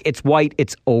black, it's white,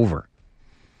 it's over.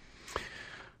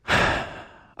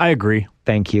 I agree.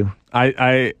 Thank you.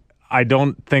 I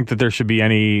don't think that there should be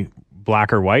any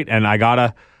black or white, and I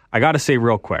gotta say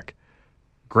real quick,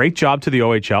 great job to the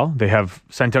OHL. They have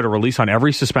sent out a release on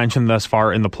every suspension thus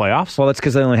far in the playoffs. Well, it's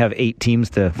because they only have 8 teams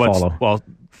to follow. Well,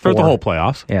 for the whole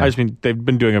playoffs. Yeah. I just mean they've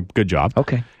been doing a good job.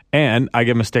 Okay. And I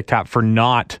give him a stick tap for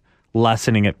not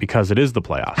lessening it because it is the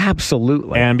playoffs.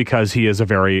 Absolutely. And because he is a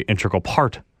very integral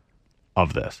part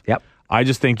of this. Yep. I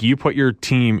just think you put your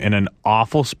team in an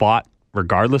awful spot,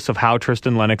 regardless of how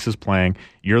Tristan Lennox is playing.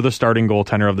 You're the starting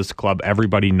goaltender of this club.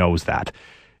 Everybody knows that.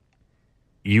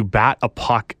 You bat a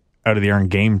puck out of the air in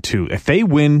game 2. If they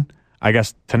win, I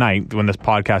guess tonight, when this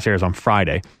podcast airs on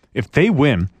Friday, if they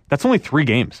win, that's only 3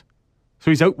 games. So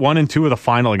he's out 1 and 2 of the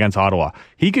final against Ottawa.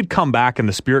 He could come back and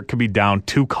the Spirit could be down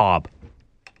 2 Cobb.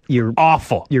 You're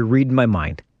awful. You're reading my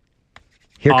mind.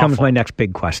 Here comes my next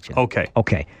big question.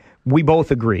 Okay. We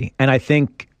both agree. And I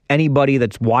think anybody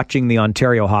that's watching the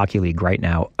Ontario Hockey League right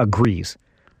now agrees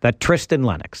that Tristan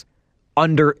Lennox,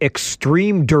 under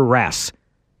extreme duress,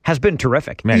 has been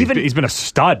terrific. Man, he's been a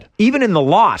stud. Even in the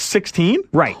loss. 16?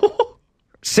 Right.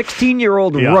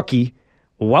 16-year-old rookie.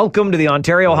 Welcome to the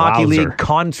Ontario Hockey League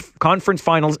conference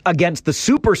finals against the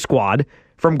super squad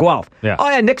from Guelph. Yeah. Oh,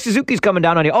 yeah, Nick Suzuki's coming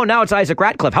down on you. Oh, now it's Isaac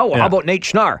Ratcliffe. How about Nate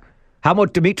Schnarr? How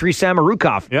about Dmitry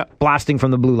Samarukov blasting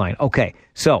from the blue line? Okay,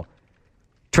 so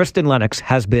Tristan Lennox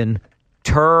has been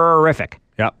terrific.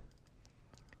 Yep.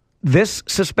 This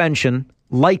suspension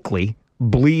likely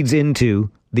bleeds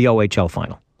into the OHL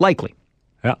final. Likely.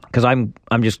 Yeah. Because I'm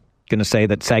just going to say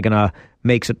that Saginaw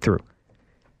makes it through.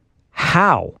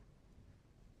 How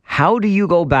do you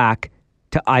go back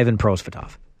to Ivan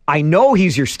Prosvetov? I know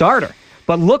he's your starter,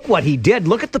 but look what he did.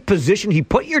 Look at the position he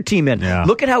put your team in. Yeah.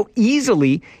 Look at how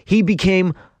easily he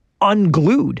became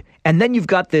unglued. And then you've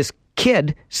got this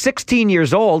kid, 16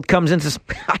 years old, comes in and says,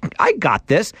 I got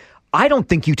this. I don't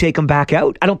think you take him back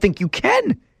out. I don't think you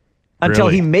can until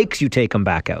he makes you take him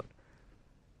back out.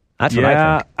 That's what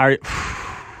I think.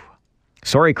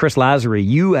 Sorry, Chris Lazary,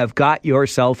 you have got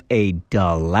yourself a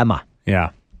dilemma. Yeah.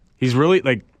 He's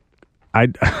really I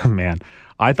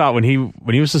thought when he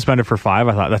was suspended for 5,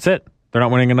 I thought that's it. They're not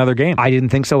winning another game. I didn't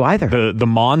think so either. The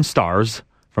Monstars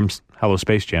from Hello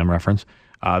Space Jam reference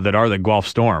that are the Guelph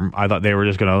Storm, I thought they were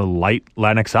just going to light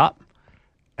Lennox up,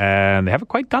 and they haven't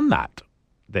quite done that.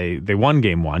 They won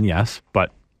game 1, yes,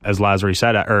 but as Lazary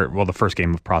said, the first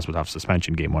game of Prosvetov's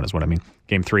suspension, game 1 is what I mean,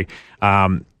 game 3.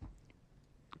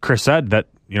 Chris said that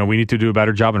we need to do a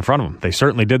better job in front of them. They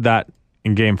certainly did that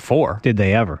in game 4. Did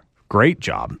they ever? Great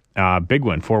job. Big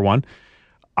win, 4-1.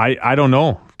 I don't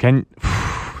know.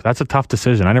 That's a tough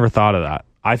decision. I never thought of that.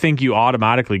 I think you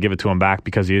automatically give it to him back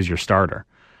because he is your starter.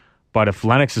 But if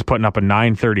Lennox is putting up a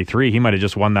 933, he might have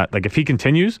just won that. If he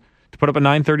continues to put up a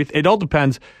 933, it all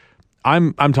depends.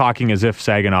 I'm talking as if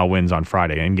Saginaw wins on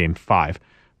Friday in game 5.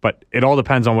 But it all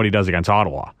depends on what he does against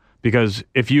Ottawa. Because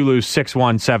if you lose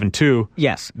 6-1, 7-2,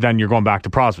 yes, then you're going back to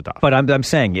Prosvetov. But I'm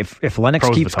saying if Lennox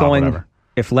keeps going, whatever.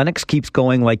 If Lennox keeps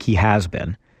going like he has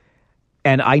been,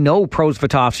 and I know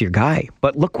Prosvetov's your guy,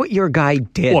 but look what your guy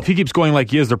did. Well, if he keeps going like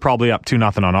he is, they're probably up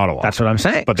 2-0 on Ottawa. That's what I'm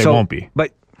saying. But they won't be.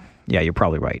 But yeah, you're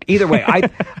probably right. Either way,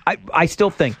 I still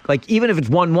think even if it's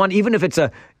 1-1, even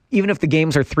if the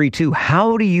games are 3-2,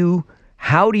 how do you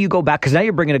go back? Because now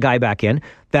you're bringing a guy back in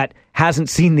that hasn't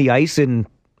seen the ice in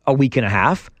a week and a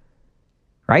half.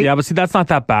 Right? Yeah, but see, that's not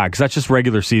that bad because that's just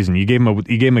regular season. You gave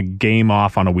him a game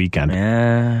off on a weekend.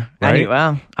 Yeah, right?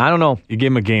 Well, I don't know. You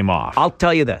gave him a game off. I'll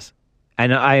tell you this,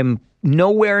 and I am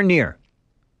nowhere near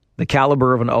the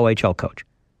caliber of an OHL coach,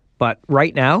 but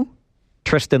right now,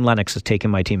 Tristan Lennox is taking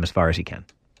my team as far as he can.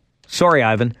 Sorry,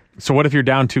 Ivan. So what if you're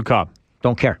down 2 Cobb?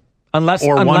 Don't care. Unless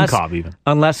 1 Cobb even.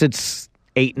 Unless it's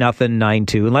 8-0,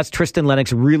 9-2. Unless Tristan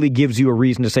Lennox really gives you a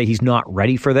reason to say he's not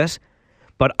ready for this.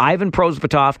 But Ivan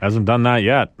Prosvetov hasn't done that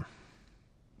yet.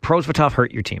 Prosvetov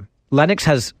hurt your team. Lennox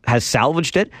has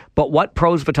salvaged it, but what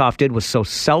Prosvetov did was so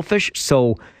selfish,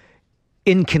 so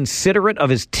inconsiderate of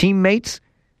his teammates.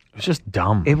 It was just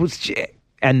dumb. It was,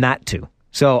 and that too.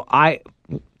 So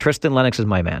Tristan Lennox is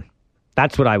my man.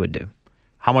 That's what I would do.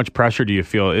 How much pressure do you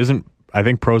feel? I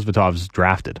think Prosvetov's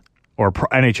drafted or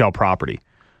NHL property.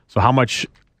 So how much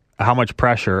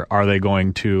pressure are they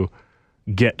going to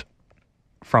get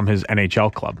from his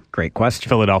NHL club? Great question.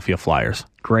 Philadelphia Flyers.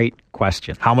 Great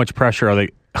question. How much pressure are they?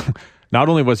 Not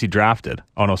only was he drafted.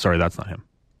 Oh, no, sorry, that's not him.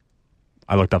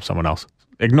 I looked up someone else.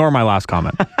 Ignore my last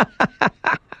comment.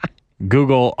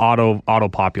 Google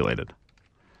auto-populated.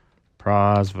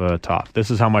 Prosvetov. This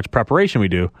is how much preparation we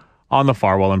do on the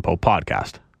Farwell and Pope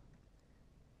podcast.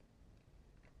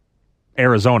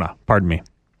 Arizona, pardon me.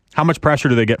 How much pressure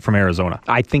do they get from Arizona?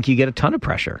 I think you get a ton of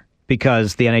pressure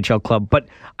because the NHL club, but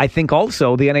I think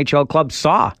also the NHL club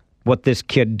saw what this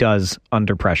kid does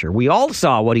under pressure. We all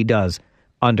saw what he does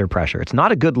under pressure. It's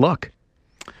not a good look.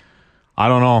 I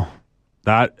don't know.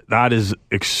 That is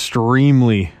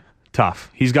extremely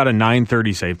tough. He's got a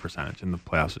 .930 save percentage in the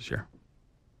playoffs this year.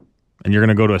 And you're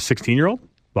going to go to a 16-year-old?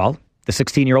 Well, the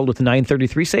 16-year-old with the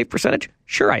 .933 save percentage?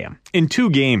 Sure I am. In 2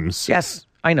 games. Yes,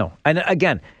 I know. And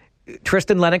again,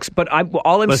 Tristan Lennox, but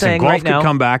all I'm saying Guelph right now... could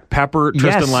come back, pepper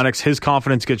Tristan Lennox, his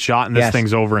confidence gets shot, and this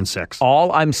thing's over in 6.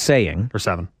 All I'm saying... Or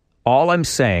 7. All I'm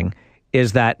saying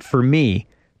is that, for me,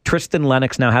 Tristan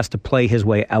Lennox now has to play his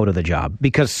way out of the job.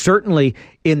 Because certainly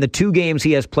in the 2 games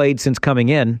he has played since coming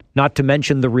in, not to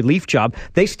mention the relief job,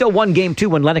 they still won game 2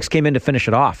 when Lennox came in to finish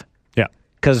it off. Yeah.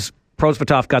 Because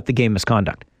Prosvetov got the game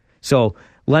misconduct. So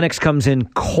Lennox comes in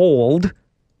cold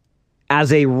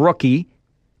as a rookie.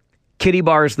 Kitty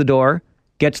bars the door,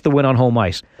 gets the win on home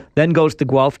ice. Then goes to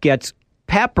Guelph, gets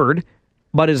peppered,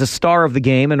 but is a star of the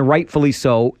game, and rightfully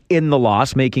so, in the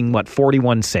loss, making,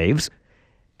 41 saves.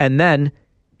 And then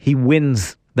he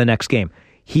wins the next game.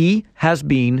 He has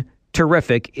been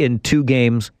terrific in 2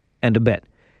 games and a bit.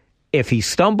 If he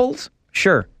stumbles,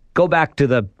 sure, go back to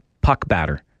the puck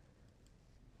batter.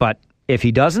 But if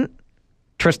he doesn't,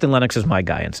 Tristan Lennox is my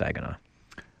guy in Saginaw.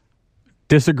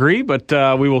 Disagree, but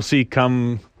we will see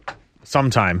come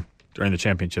sometime during the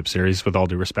championship series, with all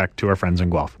due respect to our friends in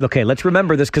Guelph. Okay, let's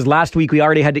remember this, because last week we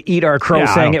already had to eat our crow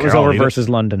saying it was over versus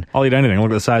London. I'll eat anything. Look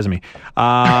at the size of me.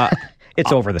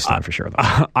 It's over this time for sure,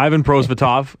 though. Ivan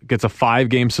Prosvetov gets a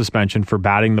 5-game suspension for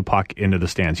batting the puck into the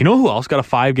stands. You know who else got a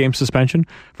 5-game suspension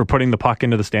for putting the puck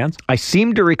into the stands? I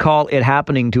seem to recall it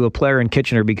happening to a player in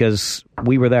Kitchener because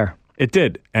we were there. It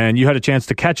did, and you had a chance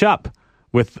to catch up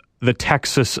with the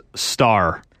Texas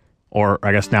star, or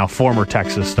I guess now former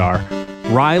Texas star,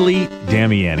 Riley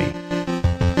Damiani.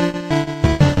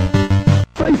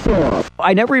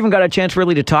 I never even got a chance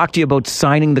really to talk to you about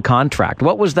signing the contract.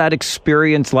 What was that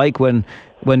experience like when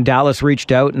Dallas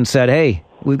reached out and said, hey,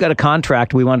 we've got a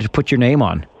contract we wanted to put your name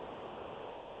on?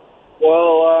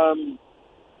 Well,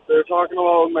 they were talking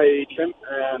about my agent,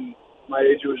 and my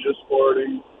agent was just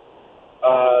forwarding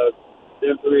the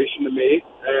information to me.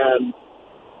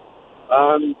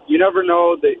 And you never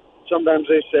know. Sometimes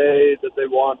they say that they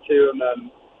want to, and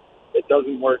then it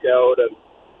doesn't work out. And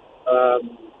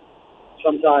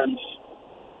sometimes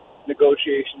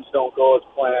negotiations don't go as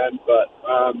planned, but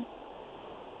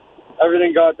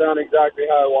everything got done exactly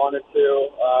how I wanted to.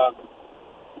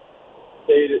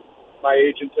 My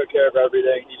agent took care of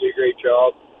everything. He did a great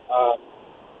job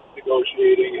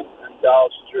negotiating, and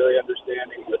Dallas was really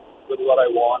understanding with what I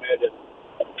wanted,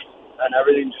 and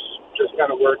everything just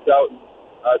kind of worked out. And,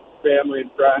 family and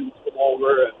friends come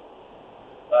over,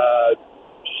 and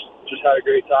just had a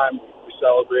great time. We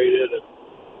celebrated, and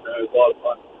it was a lot of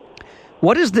fun.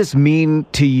 What does this mean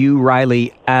to you,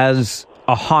 Riley, as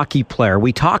a hockey player?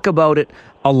 We talk about it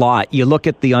a lot. You look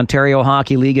at the Ontario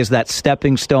Hockey League as that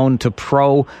stepping stone to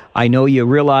pro. I know you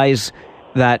realize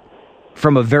that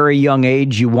from a very young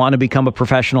age you want to become a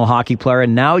professional hockey player,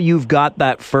 and now you've got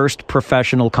that first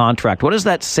professional contract. What does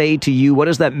that say to you? What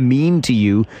does that mean to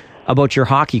you about your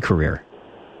hockey career?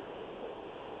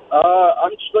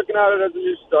 I'm just looking at it as a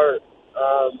new start.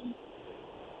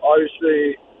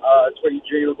 Obviously, it's what you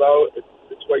dream about.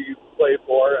 It's what you play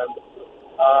for, and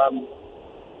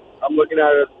I'm looking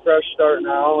at it as a fresh start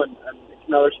now, and it's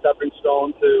another stepping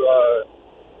stone to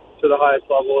the highest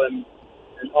level in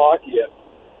hockey.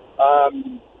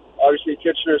 And obviously,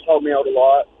 Kitchener's helped me out a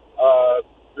lot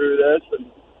through this, and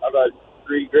I've had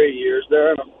 3 great years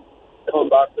there, and I'm coming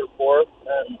back for 4th,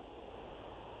 and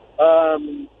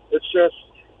it's just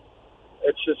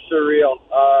surreal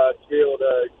to be able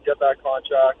to get that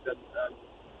contract and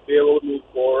be able to move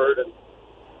forward and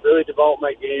really develop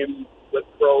my game with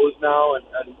pros now and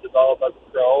develop as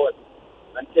a pro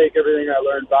and take everything I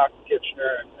learned back to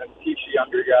Kitchener and teach the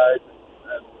younger guys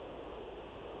and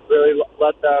really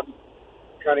let them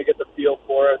kind of get the feel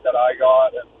for it that I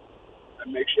got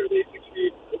and make sure they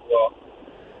succeed as well.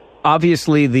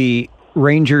 Obviously, the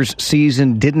Rangers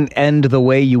season didn't end the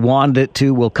way you wanted it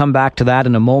to. We'll come back to that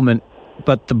in a moment.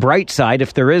 But the bright side,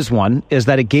 if there is one, is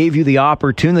that it gave you the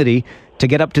opportunity to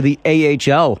get up to the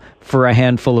AHL for a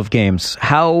handful of games.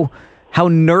 How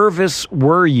nervous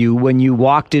were you when you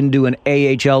walked into an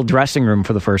AHL dressing room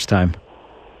for the first time?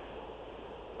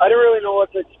 I didn't really know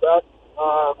what to expect.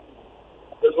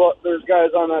 There's guys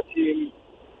on that team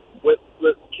with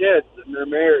kids, and they're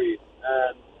married,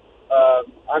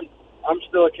 and I'm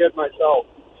still a kid myself.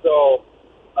 So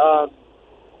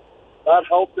that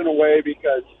helped in a way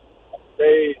because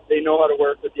they know how to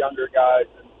work with younger guys,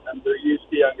 and they're used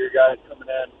to younger guys coming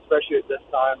in, especially at this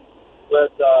time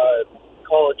with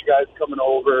college guys coming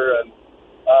over and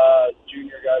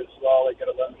junior guys as well. They get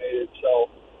eliminated. So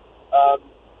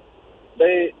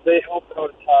they helped out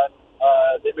a ton.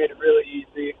 They made it really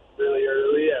easy, really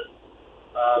early, and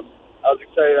I was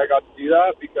excited I got to do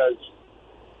that because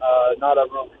not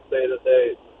everyone can say that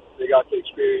they got to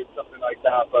experience something like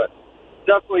that. But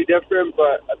definitely different,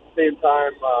 but at the same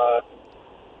time,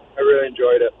 I really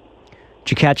enjoyed it.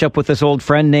 Did you catch up with this old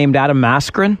friend named Adam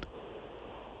Maskrin?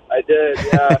 I did,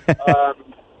 yeah.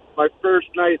 My first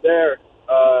night there,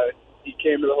 he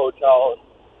came to the hotel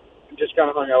and just kind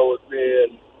of hung out with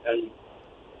me and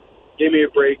gave me a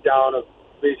breakdown of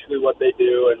basically what they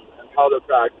do and how their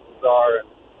practices are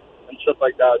and stuff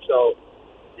like that. So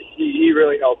he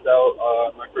really helped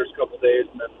out my first couple of days,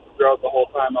 and then throughout the whole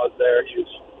time I was there, he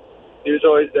was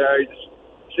always there. He's just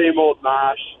same old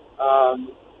Mash,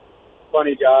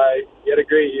 funny guy. He had a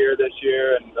great year this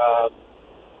year, and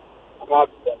I'm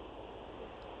happy with him.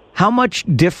 How much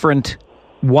different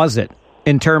was it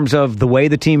in terms of the way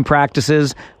the team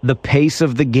practices, the pace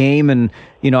of the game, and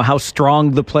how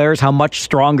strong the players, how much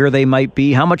stronger they might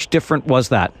be? How much different was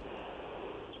that?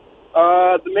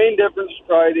 The main difference is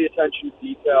probably the attention to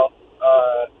detail.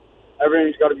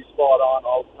 Everything's got to be spot on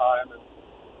all the time,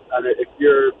 and if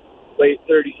you're late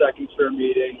 30 seconds for a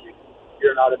meeting,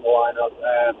 you're not in the lineup.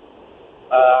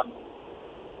 And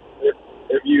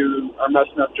if you are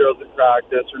messing up drills in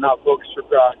practice or not focused for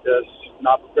practice,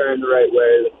 not preparing the right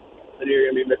way, then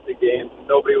you're going to be missing games.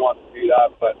 Nobody wants to do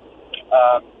that, but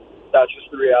that's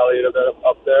just the reality of it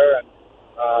up there. And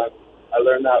I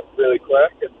learned that really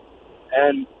quick.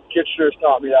 And Kitchener's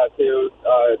taught me that too.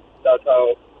 That's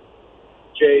how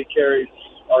Jay carries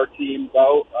our team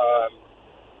out.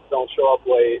 Don't show up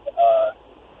late.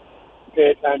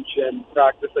 Pay attention.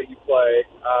 Practice like you play.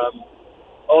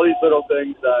 All these little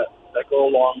things that go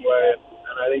a long way.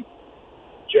 And I think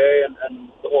Jay and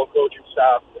the whole coaching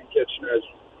staff in Kitchener has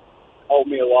helped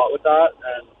me a lot with that.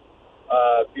 And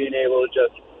being able to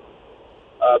just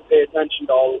pay attention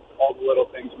to all the little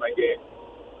things in my game.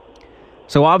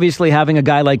 So obviously having a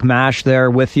guy like Mash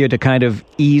there with you to kind of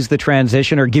ease the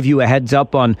transition or give you a heads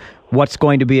up on what's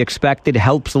going to be expected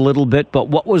helps a little bit. But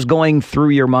what was going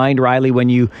through your mind, Riley, when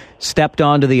you stepped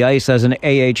onto the ice as an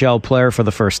AHL player for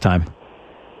the first time?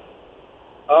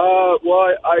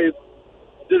 Well, I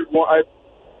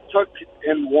took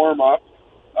in warm-up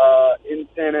in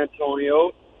San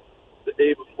Antonio the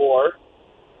day before,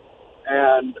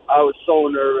 and I was so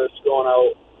nervous going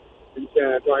out in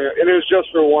San Antonio, and it was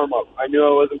just for warm-up. I knew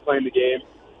I wasn't playing the game.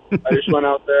 I just went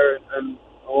out there and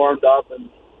warmed up and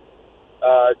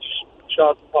just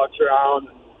shot the pucks around,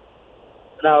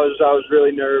 and I was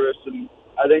really nervous. And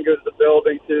I think it was the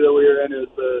building too that we were in. It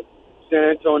was the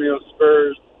San Antonio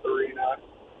Spurs arena,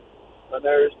 and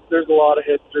there's a lot of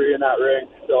history in that rink.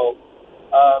 So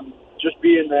just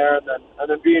being there and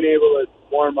then being able to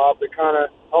warm up, it kind of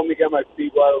helped me get my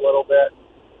feet wet a little bit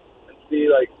and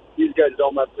see like. These guys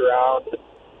don't mess around,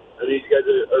 and these guys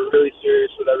are really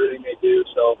serious with everything they do.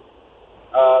 So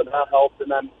that helped. And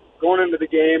then going into the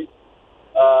game,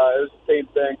 it was the same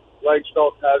thing. Legs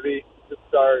felt heavy to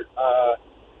start.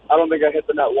 I don't think I hit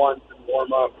the net once in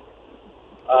warm up.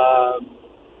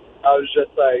 I was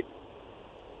just like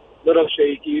a little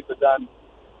shaky, but then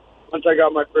once I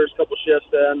got my first couple shifts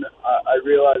in, I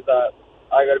realized that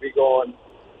I got to be going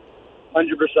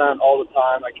 100% all the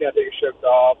time. I can't take a shift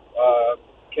off.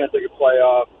 Can't take a play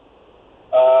off.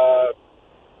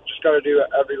 Just got to do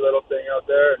every little thing out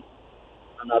there,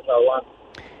 and that's how it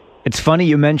went. It's funny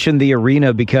you mentioned the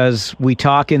arena because we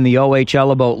talk in the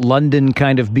OHL about London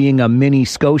kind of being a mini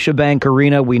Scotiabank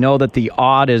arena. We know that the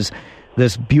Odd is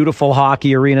this beautiful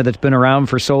hockey arena that's been around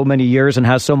for so many years and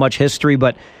has so much history.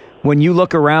 But when you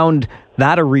look around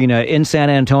that arena in San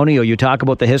Antonio, you talk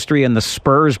about the history and the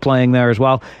Spurs playing there as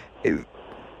well.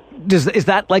 Is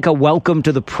that like a welcome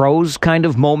to the pros kind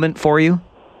of moment for you?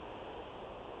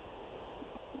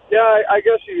 Yeah, I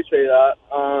guess you could say that.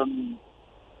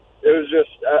 It was just,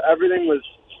 everything was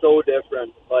so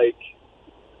different. Like,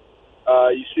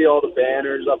 you see all the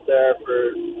banners up there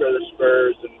for the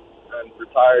Spurs and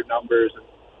retired numbers. And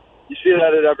you see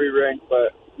that at every rink,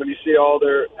 but when you see all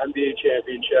their NBA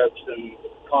championships and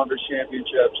conference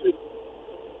championships, it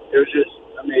was just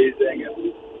amazing.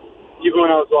 And even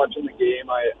when I was watching the game,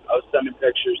 I was sending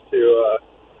pictures to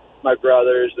my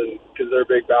brothers, and because they're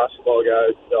big basketball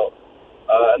guys, so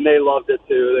and they loved it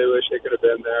too. They wish they could have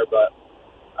been there, but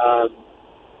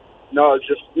no, it's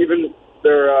just even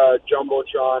their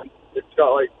jumbotron it's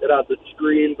got it has the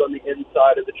screens on the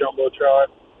inside of the jumbotron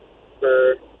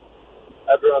for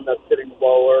everyone that's sitting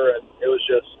lower, and it was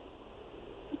just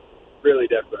really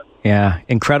different. Yeah,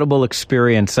 incredible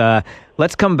experience.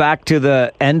 Let's come back to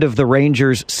the end of the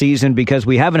Rangers season because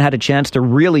we haven't had a chance to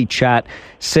really chat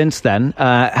since then.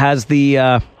 Has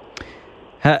the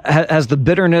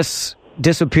bitterness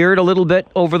disappeared a little bit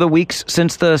over the weeks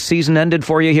since the season ended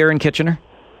for you here in Kitchener?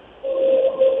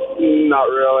 Not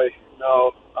really,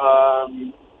 no.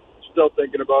 Still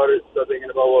thinking about it, still thinking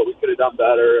about what we could have done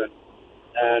better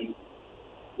and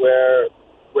where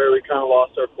we kind of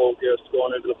lost our focus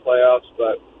going into the playoffs,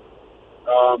 but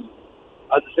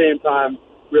at the same time,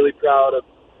 really proud of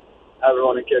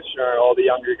everyone in Kitchener, all the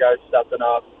younger guys stepping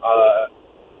up.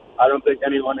 I don't think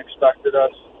anyone expected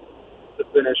us to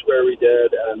finish where we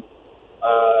did, and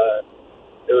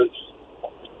it was,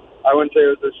 I wouldn't say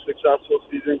it was a successful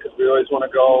season because we always want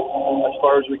to go as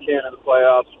far as we can in the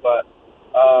playoffs, but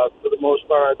for the most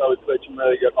part, I thought we played some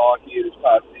really good hockey this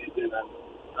past season, and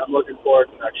I'm looking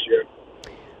forward to next year.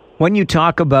 When you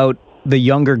talk about the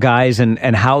younger guys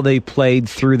and how they played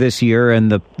through this year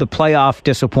and the playoff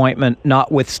disappointment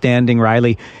notwithstanding,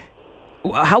 Riley,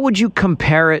 how would you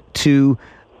compare it to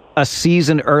a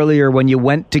season earlier when you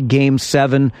went to Game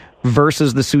 7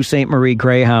 versus the Sault Ste. Marie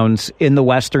Greyhounds in the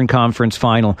Western Conference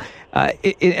Final?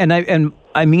 And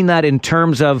I mean that in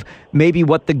terms of maybe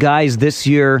what the guys this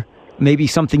year, maybe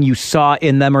something you saw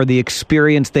in them or the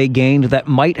experience they gained that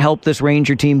might help this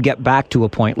Ranger team get back to a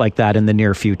point like that in the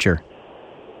near future?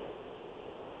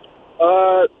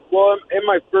 Well, in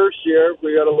my first year,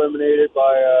 we got eliminated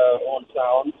by Owen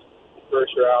Sound the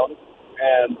first round,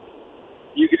 and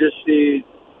you could just see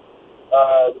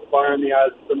the fire in the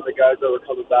eyes of some of the guys that were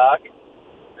coming back,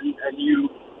 and you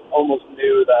almost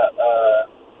knew that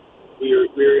we were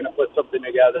going to put something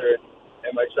together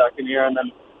in my second year, and then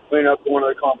we ended up going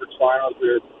to the conference finals.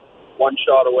 We were one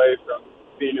shot away from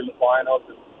being in the finals.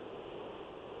 And,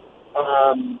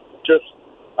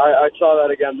 I saw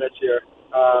that again this year.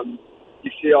 You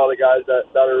see all the guys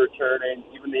that are returning,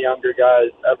 even the younger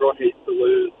guys. Everyone hates to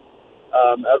lose.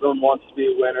 Everyone wants to be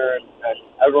a winner, and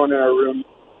everyone in our room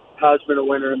has been a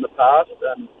winner in the past.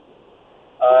 And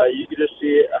you could just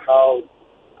see how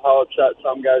upset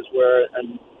some guys were,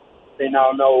 and they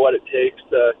now know what it takes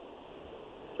to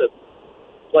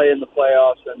play in the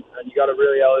playoffs, and you got to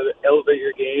really elevate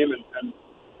your game and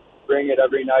bring it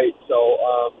every night. So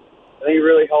I think it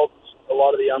really helped a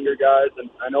lot of the younger guys, and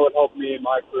I know it helped me in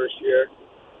my first year,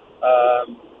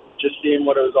 just seeing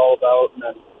what it was all about, and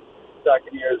then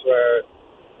second year is where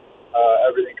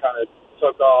everything kind of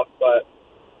took off. But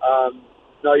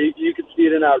no, you could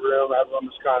see it in that room. Everyone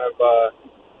was kind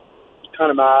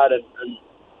of mad and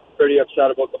pretty upset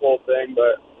about the whole thing,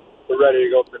 but we're ready to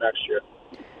go for next year.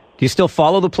 Do you still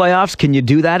follow the playoffs? Can you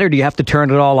do that, or do you have to turn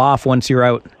it all off once you're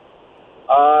out?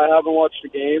 I haven't watched the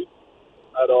game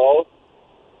at all,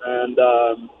 and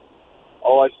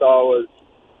all I saw was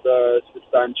the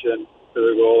suspension to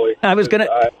the goalie. I was gonna,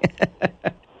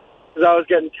 because I was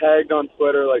getting tagged on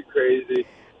Twitter like crazy.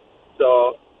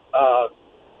 So I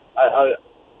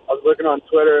was looking on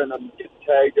Twitter, and I'm getting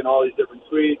tagged in all these different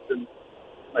tweets, and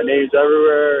my name's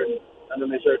everywhere. And then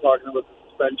they started talking about the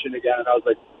suspension again, and I was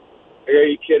like, are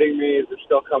you kidding me? Is it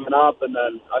still coming up? And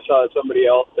then I saw that somebody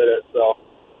else did it, so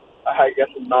I guess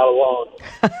I'm not alone.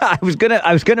 I was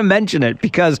gonna mention it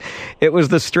because it was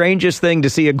the strangest thing to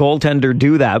see a goaltender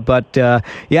do that. But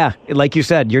yeah, like you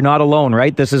said, you're not alone,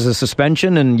 right? This is a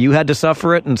suspension, and you had to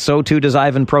suffer it, and so too does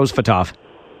Ivan Prosvetov.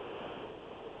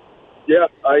 Yeah,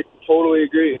 I totally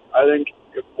agree. I think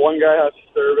if one guy has to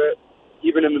serve it,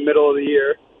 even in the middle of the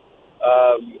year,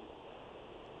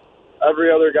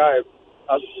 every other guy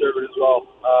has to serve it as well.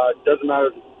 It doesn't matter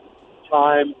the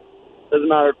time. Doesn't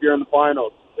matter if you're in the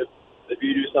finals. If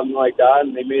you do something like that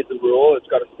and they made the rule, it's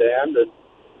got to stand. And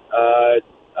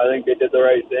I think they did the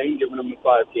right thing, giving them the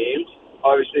 5 games.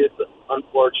 Obviously, it's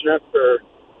unfortunate for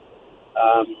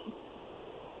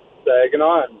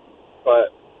Saginaw,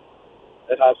 but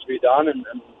it has to be done, and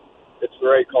it's the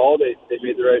right call. They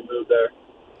made the right move there.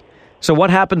 So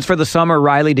what happens for the summer,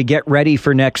 Riley, to get ready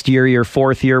for next year, your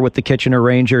 4th year with the Kitchener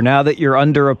Ranger? Now that you're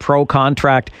under a pro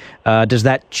contract, does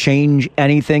that change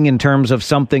anything in terms of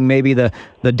something maybe the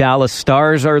Dallas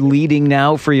Stars are leading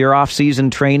now for your off-season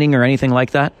training or anything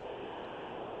like that?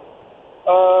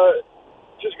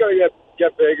 Just got to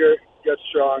get bigger, get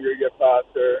stronger, get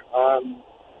faster.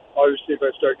 Obviously, if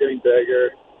I start getting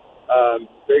bigger and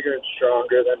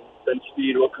stronger, then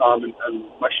speed will come and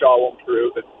my shot will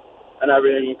improve. And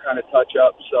everything will kind of touch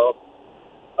up. So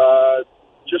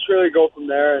just really go from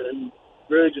there and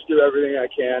really just do everything I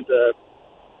can to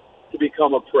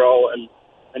become a pro. And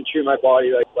and treat my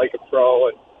body like a pro.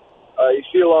 And you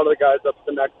see a lot of the guys up to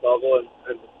the next level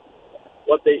and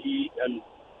what they eat and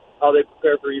how they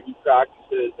prepare for even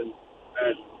practices and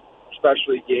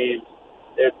especially games.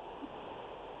 It's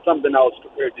something else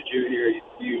compared to junior.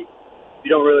 You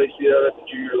don't really see that at the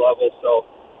junior level. So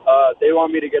they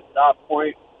want me to get to that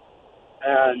point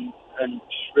and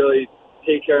just really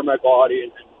take care of my body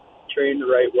and train the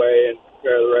right way and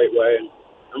prepare the right way.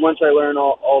 And once I learn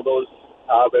all those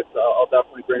habits, I'll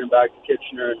definitely bring them back to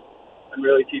Kitchener and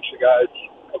really teach the guys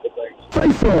a couple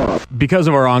things. Because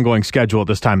of our ongoing schedule at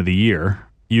this time of the year,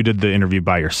 you did the interview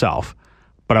by yourself.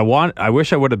 But I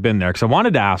wish I would have been there because I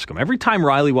wanted to ask him. Every time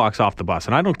Riley walks off the bus,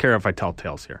 and I don't care if I tell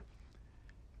tales here,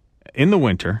 in the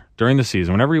winter, during the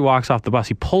season, whenever he walks off the bus,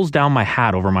 he pulls down my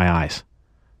hat over my eyes.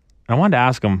 And I wanted to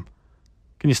ask him,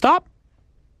 can you stop?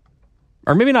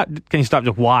 Or maybe not, can you stop?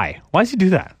 Just why? Why does he do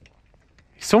that?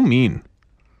 He's so mean.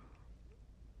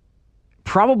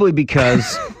 Probably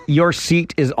because your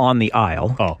seat is on the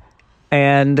aisle. Oh.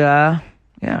 And,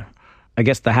 yeah, I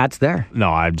guess the hat's there.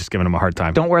 No, I'm just giving him a hard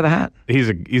time. Don't wear the hat. He's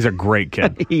a great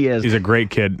kid. He is. He's a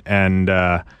great kid. And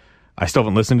I still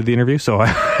haven't listened to the interview, so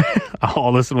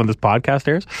I'll listen when this podcast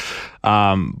airs.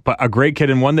 But a great kid,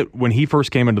 and one that when he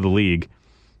first came into the league,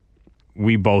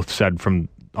 we both said from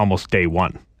almost day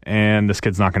one, and this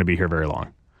kid's not going to be here very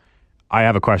long. I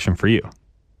have a question for you.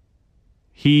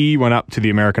 He went up to the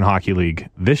American Hockey League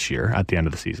this year at the end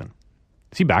of the season.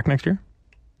 Is he back next year?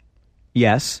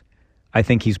 Yes, I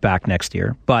think he's back next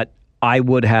year. But I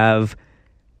would have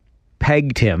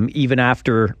pegged him, even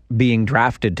after being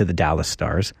drafted to the Dallas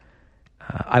Stars,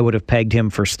 I would have pegged him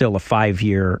for still a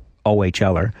 5-year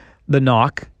OHLer. The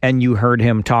knock, and you heard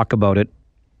him talk about it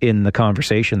in the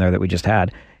conversation there that we just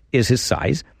had, is his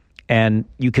size. And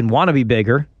you can want to be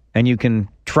bigger, and you can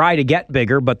try to get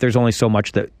bigger, but there's only so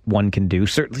much that one can do.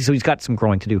 Certainly, so he's got some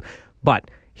growing to do. But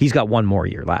he's got one more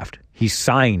year left. He's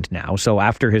signed now, so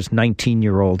after his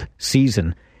 19-year-old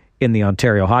season in the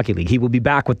Ontario Hockey League, he will be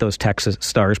back with those Texas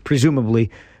Stars, presumably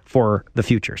for the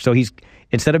future. So he's,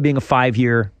 instead of being a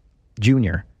 5-year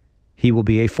junior, he will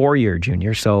be a 4-year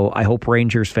junior. So I hope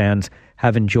Rangers fans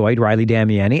have enjoyed Riley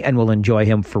Damiani and will enjoy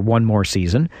him for one more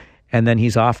season. And then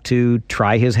he's off to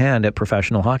try his hand at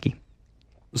professional hockey.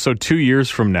 So 2 years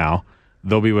from now,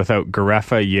 they'll be without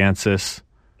Garefa, Yancis,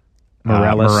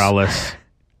 Morales,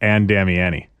 and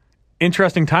Damiani.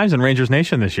 Interesting times in Rangers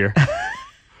Nation this year.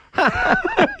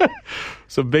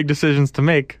 Some big decisions to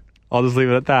make. I'll just leave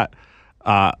it at that.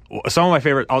 Some of my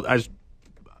favorite,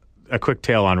 a quick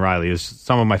tale on Riley, is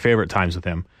some of my favorite times with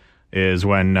him is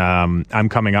when I'm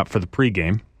coming up for the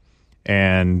pregame,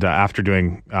 and after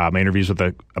doing my interviews with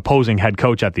the opposing head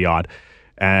coach at the Odd,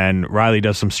 and Riley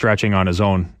does some stretching on his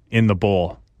own in the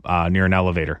bowl near an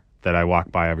elevator that I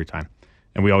walk by every time.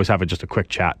 And we always have just a quick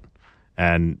chat.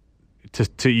 And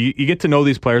you get to know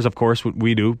these players, of course,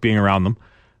 we do, being around them.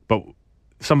 But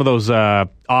some of those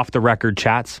off-the-record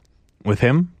chats with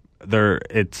him,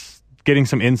 it's getting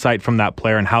some insight from that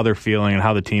player and how they're feeling and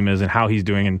how the team is and how he's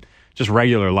doing in just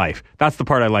regular life. That's the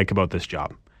part I like about this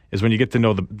job, is when you get to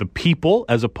know the people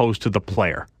as opposed to the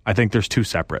player. I think there's two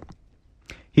separate.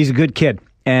 He's a good kid,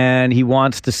 and he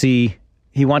wants to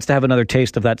have another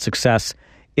taste of that success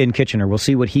in Kitchener. We'll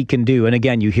see what he can do. And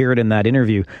again, you hear it in that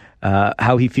interview,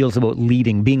 how he feels about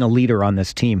leading, being a leader on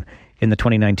this team in the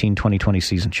 2019-2020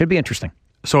 season. Should be interesting.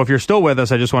 So if you're still with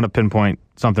us, I just want to pinpoint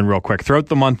something real quick. Throughout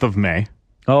the month of May,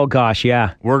 oh gosh,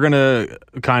 yeah, we're going to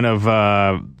kind of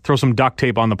throw some duct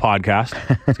tape on the podcast.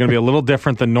 It's going to be a little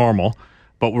different than normal,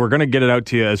 but we're going to get it out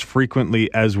to you as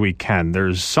frequently as we can.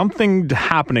 There's something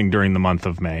happening during the month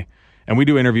of May, and we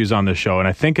do interviews on this show, and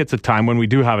I think it's a time when we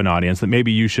do have an audience that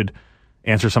maybe you should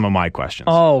answer some of my questions.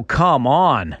 Oh, come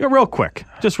on. Yeah, real quick,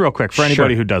 for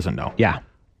anybody who doesn't know. Yeah.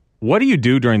 What do you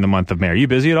do during the month of May? Are you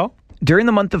busy at all? During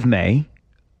the month of May,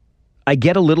 I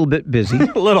get a little bit busy.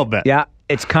 A little bit. Yeah.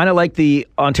 It's kind of like the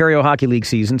Ontario Hockey League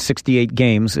season, 68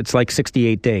 games. It's like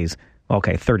 68 days.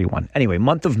 Okay, 31. Anyway,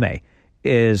 month of May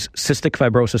is Cystic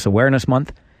Fibrosis Awareness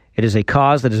Month. It is a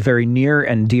cause that is very near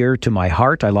and dear to my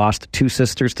heart. I lost 2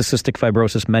 sisters to cystic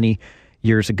fibrosis many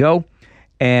years ago,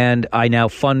 and I now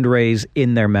fundraise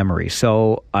in their memory.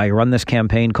 So I run this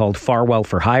campaign called Farwell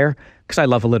for Hire because I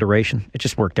love alliteration. It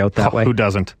just worked out that way. Who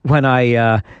doesn't? When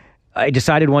I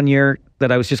decided one year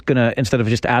that I was just going to, instead of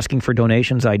just asking for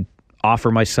donations, I'd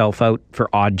offer myself out for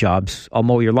odd jobs. I'll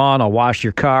mow your lawn, I'll wash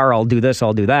your car, I'll do this,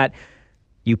 I'll do that.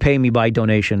 You pay me by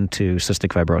donation to cystic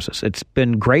fibrosis. It's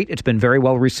been great. It's been very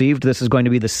well received. This is going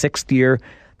to be the 6th year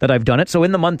that I've done it. So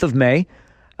in the month of May,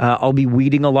 I'll be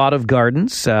weeding a lot of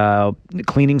gardens,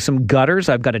 cleaning some gutters.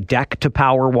 I've got a deck to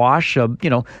power wash,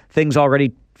 things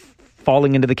already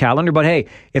falling into the calendar. But hey,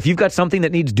 if you've got something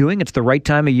that needs doing, it's the right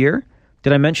time of year.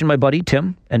 Did I mention my buddy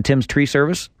Tim and Tim's Tree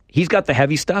Service? He's got the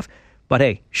heavy stuff. But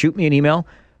hey, shoot me an email,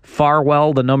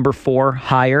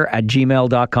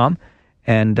 farwell4hire@gmail.com.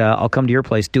 And I'll come to your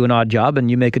place, do an odd job, and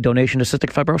you make a donation to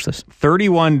cystic fibrosis.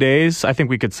 31 days. I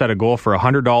think we could set a goal for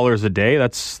 $100 a day.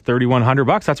 That's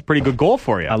 $3,100. That's a pretty good goal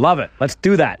for you. I love it. Let's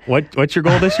do that. What's your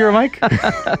goal this year, Mike?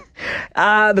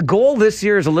 The goal this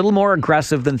year is a little more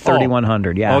aggressive than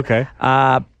 3,100. Yeah. Okay.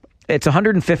 It's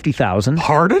 150,000.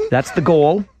 Pardon? That's the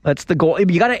goal.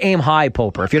 You got to aim high,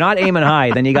 Poper. If you're not aiming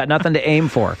high, then you got nothing to aim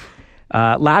for.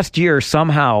 Last year,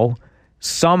 somehow,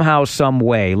 some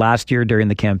way, last year during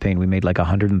the campaign, we made like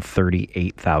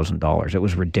 $138,000. It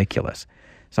was ridiculous.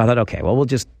 So I thought, okay, well, we'll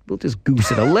just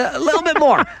goose it a little bit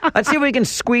more. Let's see if we can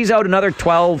squeeze out another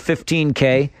 12,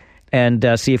 15K and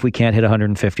see if we can't hit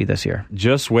 150 this year.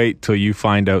 Just wait till you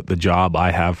find out the job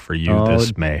I have for you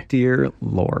this May. Dear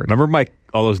Lord. Remember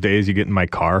all those days you get in my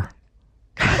car?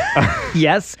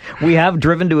 Yes, we have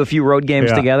driven to a few road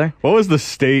games together. What was the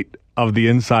state of the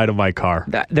inside of my car?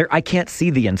 I can't see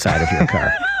the inside of your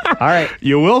car. All right.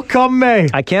 You will come May.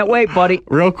 I can't wait, buddy.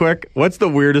 Real quick, what's the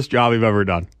weirdest job you've ever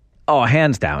done? Oh,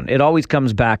 hands down. It always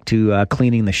comes back to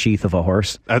cleaning the sheath of a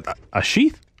horse. A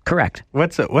sheath? Correct.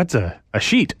 What's a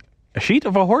sheet? A sheet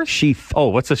of a horse? Sheath. Oh,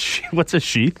 what's a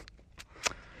sheath?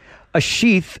 A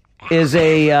sheath is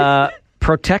a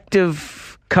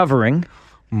protective covering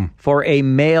for a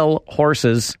male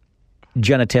horse's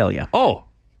genitalia. Oh.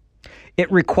 It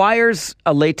requires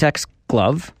a latex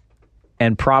glove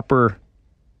and proper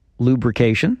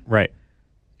lubrication. Right.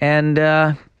 And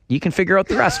you can figure out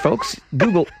the rest, folks.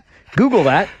 Google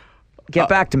that. Get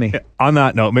back to me. On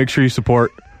that note, make sure you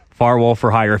support Farwell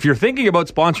for Hire. If you're thinking about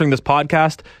sponsoring this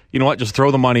podcast, you know what? Just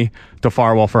throw the money to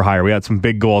Farwell for Hire. We had some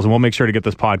big goals, and we'll make sure to get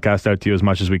this podcast out to you as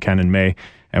much as we can in May.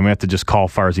 And we have to just call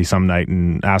Farzy some night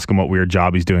and ask him what weird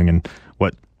job he's doing and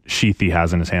what sheath he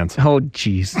has in his hands. Oh,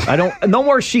 jeez. No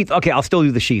more sheath. Okay, I'll still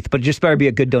do the sheath, but it just better be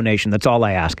a good donation. That's all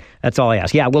I ask.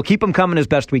 Yeah, we'll keep them coming as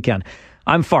best we can.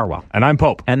 I'm Farwell. And I'm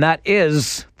Pope. And that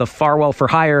is the Farwell for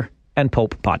Hire and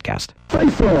Pope podcast.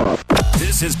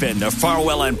 This has been the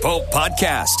Farwell and Pope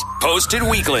podcast, posted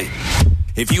weekly.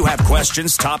 If you have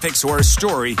questions, topics, or a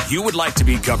story you would like to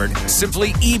be covered,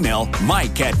 simply email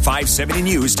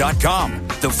mike@570news.com.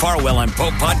 The Farwell and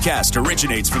Pope podcast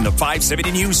originates from the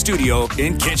 570 News studio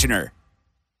in Kitchener.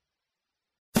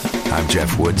 I'm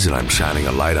Jeff Woods, and I'm shining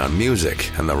a light on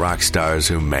music and the rock stars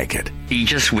who make it. He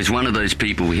just was one of those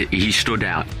people, he stood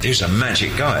out. He was a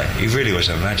magic guy. He really was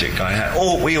a magic guy.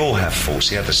 We all have faults.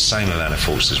 He had the same amount of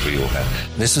faults as we all had.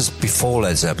 This was before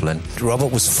Led Zeppelin.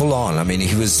 Robert was full on. I mean,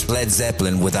 he was Led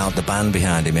Zeppelin without the band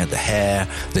behind him. He had the hair,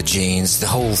 the jeans, the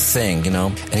whole thing,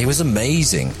 and he was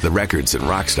amazing. The Records and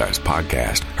Rockstars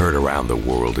podcast, heard around the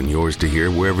world and yours to hear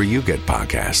wherever you get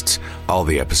podcasts. All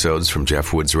the episodes from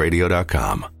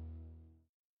JeffWoodsRadio.com.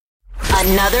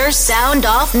 Another Sound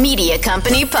Off Media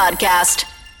Company podcast.